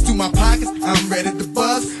 When it comes to my pockets, I'm ready to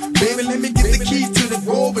bust. Baby, let me get the keys to the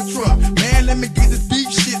Rover truck. Man, let me get this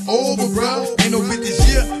beef shit over, bruh. Ain't no bit this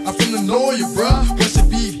year, I'm from the lawyer, bruh. What's your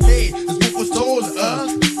beef? Hey, this what was told to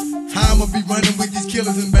us. How I'ma be running with these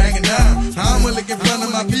killers and banging down? How I'ma look in front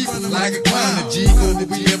of my people like a clown? The G code that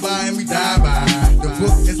we live by and we die by. The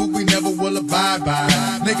book is what we never will abide by.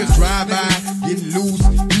 Niggas drive by, getting loose,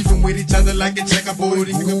 beefing with each other like a checkerboard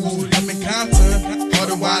and goose. I'm in Compton,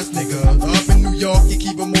 otherwise, nigga. Up in New York, you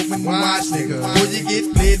keep them open and watch, nigga. Or you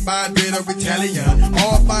get played by a bit of Italian.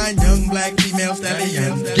 All fine young black female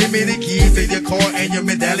stallions. Give me the keys to your car and your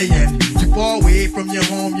medallion. You far away from your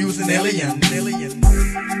home using alien.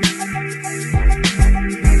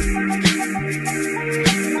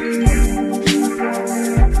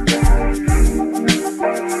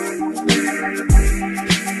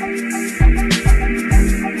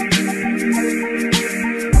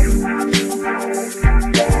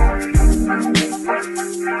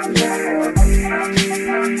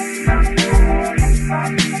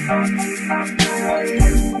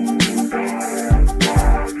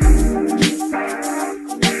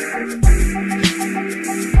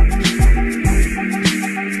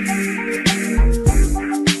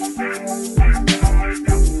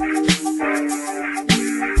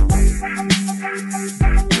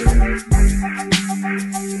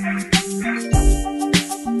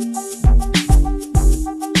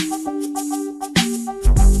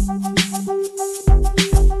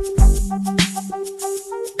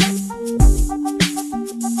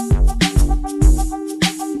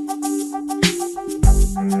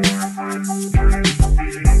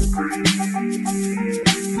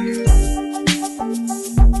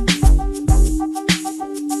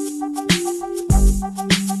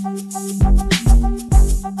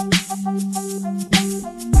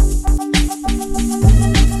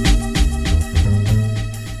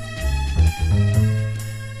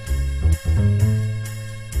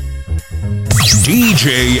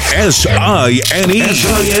 DJ S-I-N-E.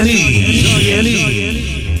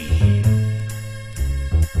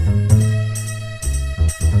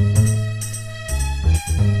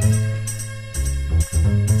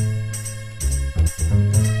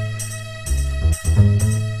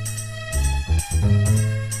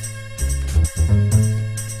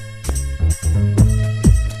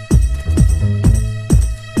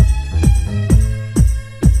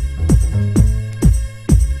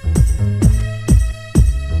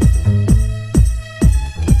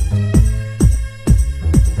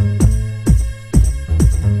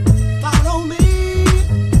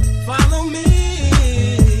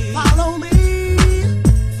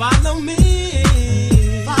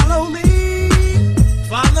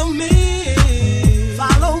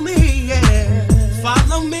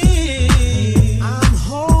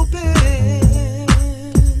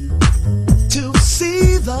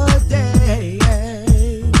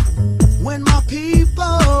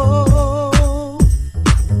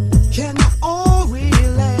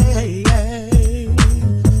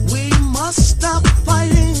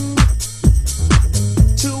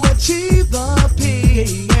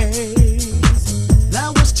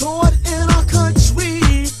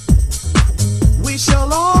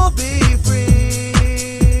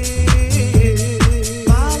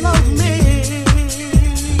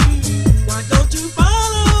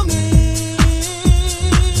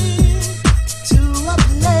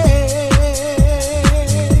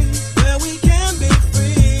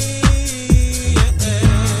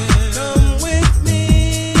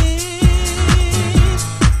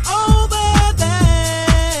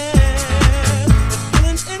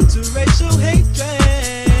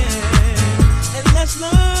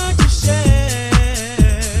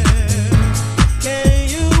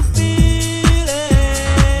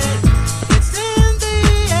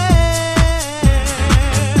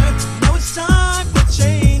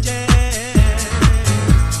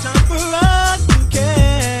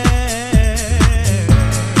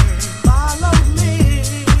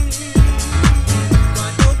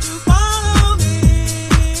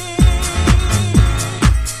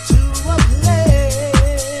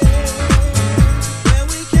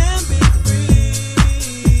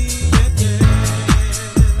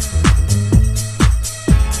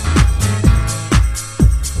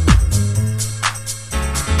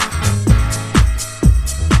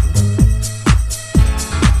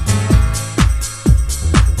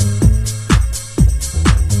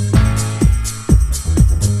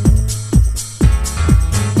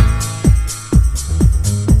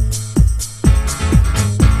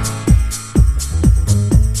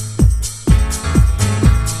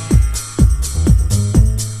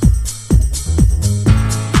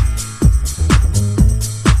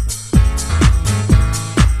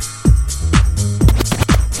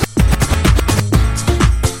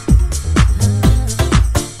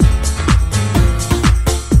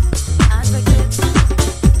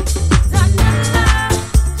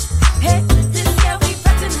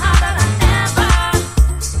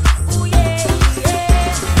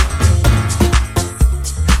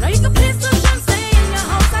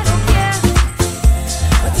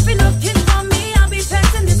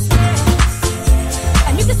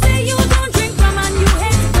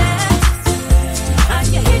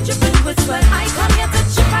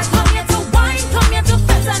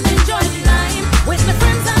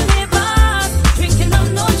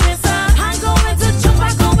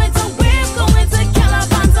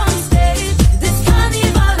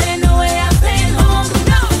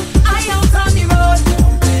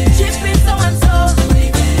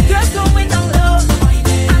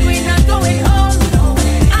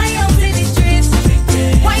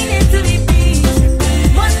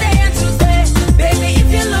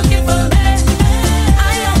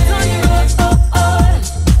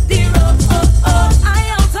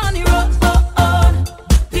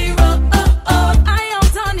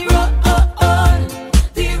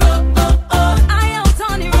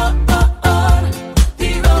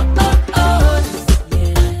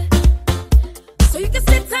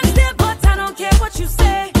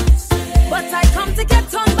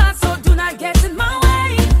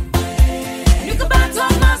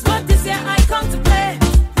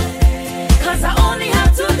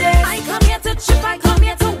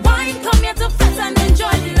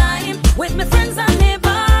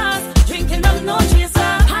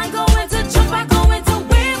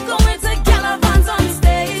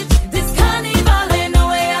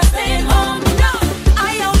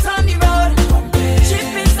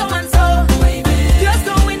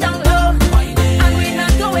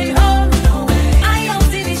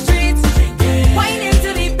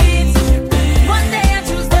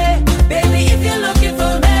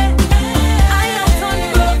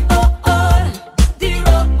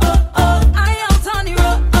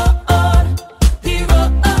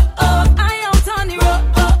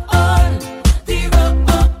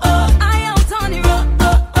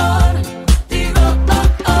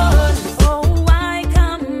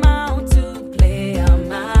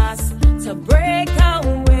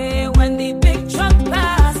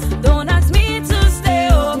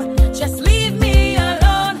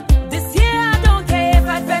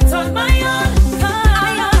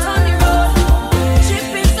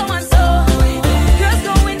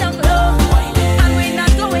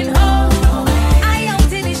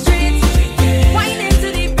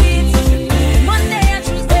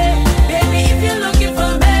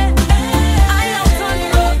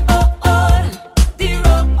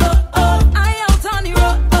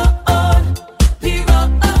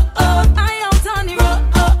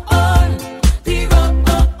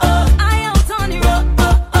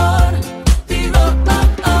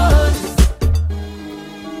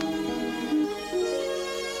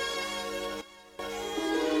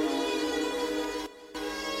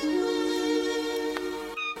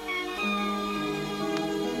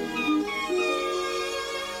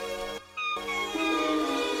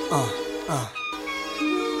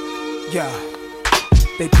 Yeah.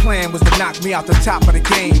 They plan was to knock me out the top of the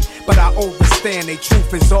game, but I overstand they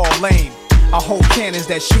truth is all lame. I hold cannons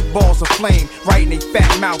that shoot balls of flame right in they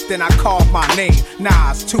fat mouth, then I carve my name.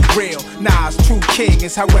 Nah, it's too real. Nah, it's true king.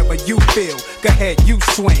 It's however you feel. Go ahead, you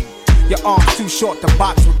swing. Your arm's too short to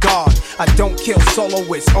box with God. I don't kill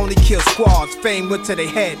soloists, only kill squads. Fame went to their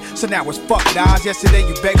head, so now it's fuck guys. Yesterday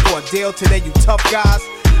you begged for a deal, today you tough guys.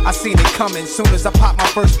 I seen it coming, soon as I popped my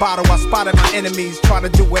first bottle, I spotted my enemies trying to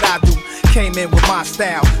do what I do. Came in with my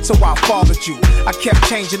style, so I followed you. I kept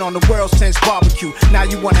changing on the world since barbecue. Now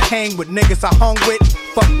you wanna hang with niggas I hung with?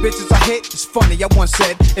 Fuck bitches I hit. It's funny, I once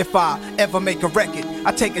said, if I ever make a record,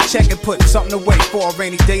 I take a check and put something away for a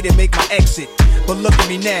rainy day to make my exit. But look at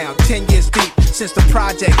me now, 10 years deep, since the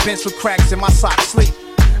project, bench with cracks in my socks sleep.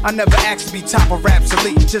 I never asked to be top of rap's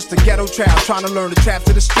elite, just a ghetto child trying to learn the traps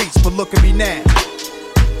of the streets. But look at me now.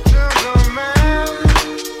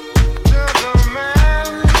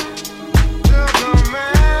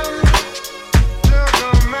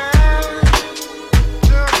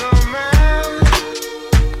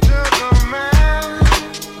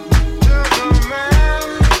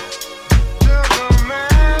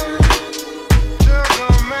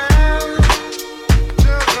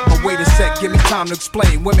 Give me time to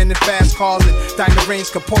explain. Women in fast cars and diamond rings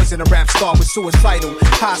could poison a rap star with suicidal.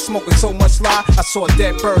 High smoking so much lie, I saw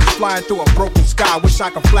dead birds flying through a broken sky. Wish I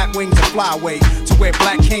could flap wings and fly away to where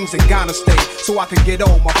black kings in Ghana stay, so I could get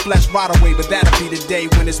old, my flesh rot away. But that'll be the day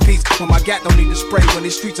when it's peace, when my gat don't need to spray, when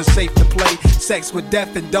these streets are safe to play. Sex with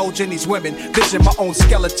death, indulging these women, vision my own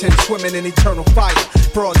skeleton swimming in eternal fire.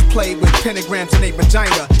 Broads play with pentagrams in their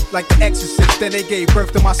vagina like the exorcist, then they gave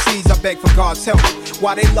birth to my seeds. I beg for God's help,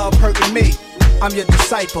 why they love hurting me? I'm your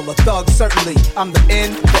disciple, a thug certainly. I'm the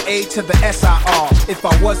N, the A to the S-I-R. If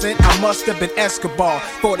I wasn't, I must have been Escobar.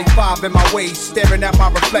 45 in my waist, staring at my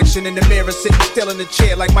reflection in the mirror, sitting still in the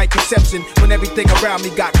chair like my conception. When everything around me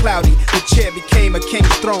got cloudy, the chair became a king's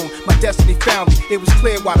throne. My destiny found me. It was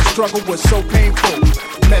clear why the struggle was so painful.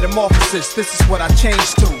 Metamorphosis, this is what I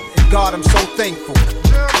changed to. And God, I'm so thankful.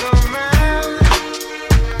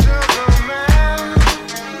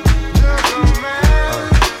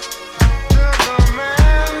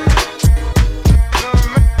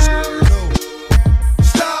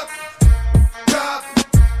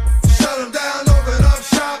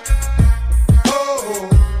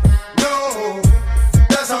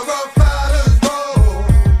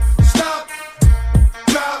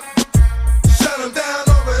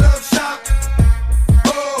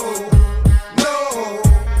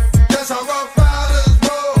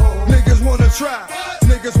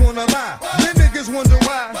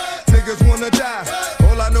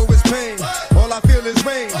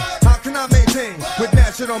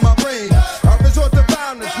 On my brain, I resort to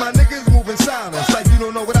violence. My niggas moving silence, like you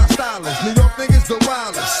don't know what I style is. New York niggas the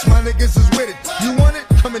wildest. My niggas is with it. You want it?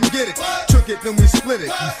 Come and get it. Took it, then we split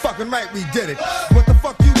it. You fucking right, we did it. What the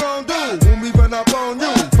fuck you gon' do when we run up on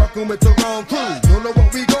you? Fucking with the wrong crew. Don't know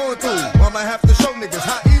what we going through. I'ma have to show niggas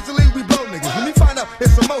how easily we blow niggas. When we find out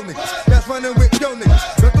it's some more niggas that's running with yo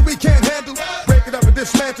niggas. Nothing we can't handle. Break it up and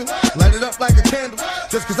dismantle. Light it up like a candle.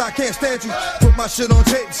 Just cause I can't stand you. Put my shit on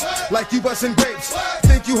tapes like you busting grapes.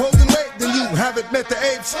 Think you holding weight, then you haven't met the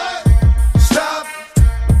apes. Stop,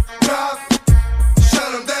 drop,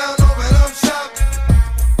 shut them down, open up shop.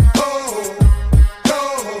 Oh,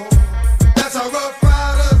 no, that's how rough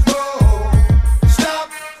riders roll. Stop,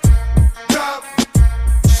 drop,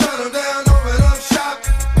 shut them down, open up shop.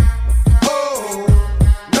 Oh,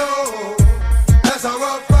 no, that's how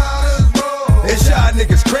rough riders roll. Is y'all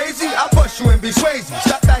niggas crazy? I bust you and be swayzy.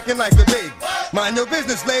 Stop acting like a baby. Mind your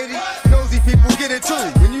business, lady. Nosy people get it too.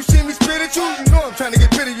 When you see me spit at you, you know I'm trying to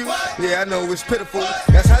get rid of you. Yeah, I know it's pitiful.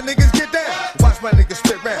 That's how niggas get down. Watch my niggas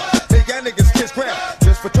spit round. Take y'all niggas kiss ground.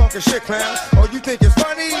 Just for talking shit, clown. Oh, you think it's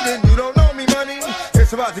funny? Then you don't know me, money.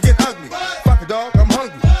 It's about to get ugly. Fuck a dog, I'm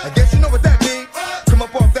hungry. I guess you know what that means. Come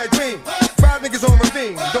up off that dream. 5 niggas on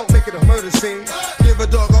ravine. Don't make it a murder scene. Give a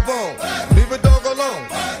dog a bone. Leave a dog alone.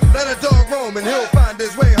 Let a dog roam and he'll find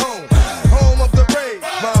his way home. Home of the brave.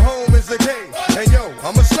 My home is the cave. And yo,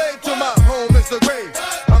 I'm a slave to my home is the grave.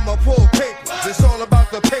 I'm a pull papers, it's all about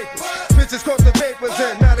the papers. Bitches cross the papers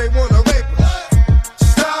and now they wanna rape us.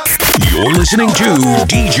 Stop. You're listening to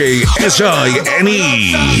DJ Sine.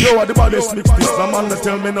 Yo, what the baddest mix this? I'm on to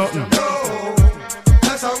tell me nothing.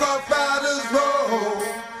 That's how rough riders roll.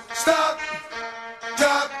 Stop,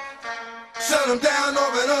 drop, shut them down,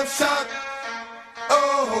 open up shop.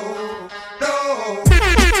 Oh, no.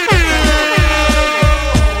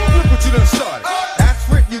 Look what you done started. That's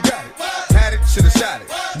for it, you got it. Had it, should've shot it.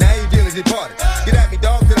 Now you dearly departed. Get at me,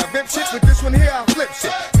 dog, did I rip shit? With this one here, I'll flip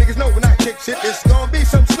shit. Niggas know when I kick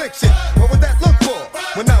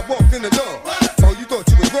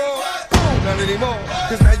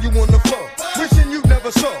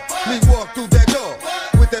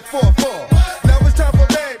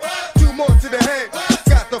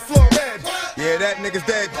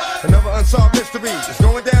unsolved mystery. It's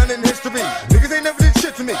going down in history. Niggas ain't never did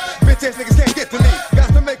shit to me. Bitch ass niggas can't get to me.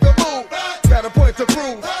 Got to make a move. Got a point to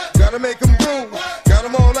prove. Gotta make them groove. Got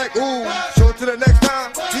them all like ooh. Show it to the next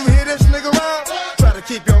time. You hear this nigga rhyme? Try to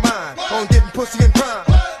keep your mind on getting pussy and crime.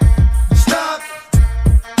 Stop.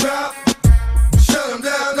 Drop. Shut them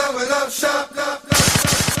down. Open up shop.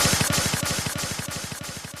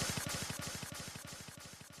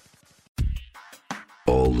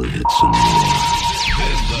 All the hits and more.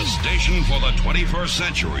 This is the station for the 21st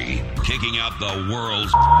century, kicking out the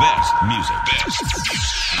world's best music.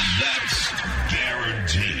 That's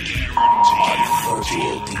guaranteed.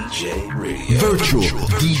 Virtual DJ Radio. Virtual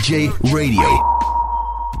DJ Radio.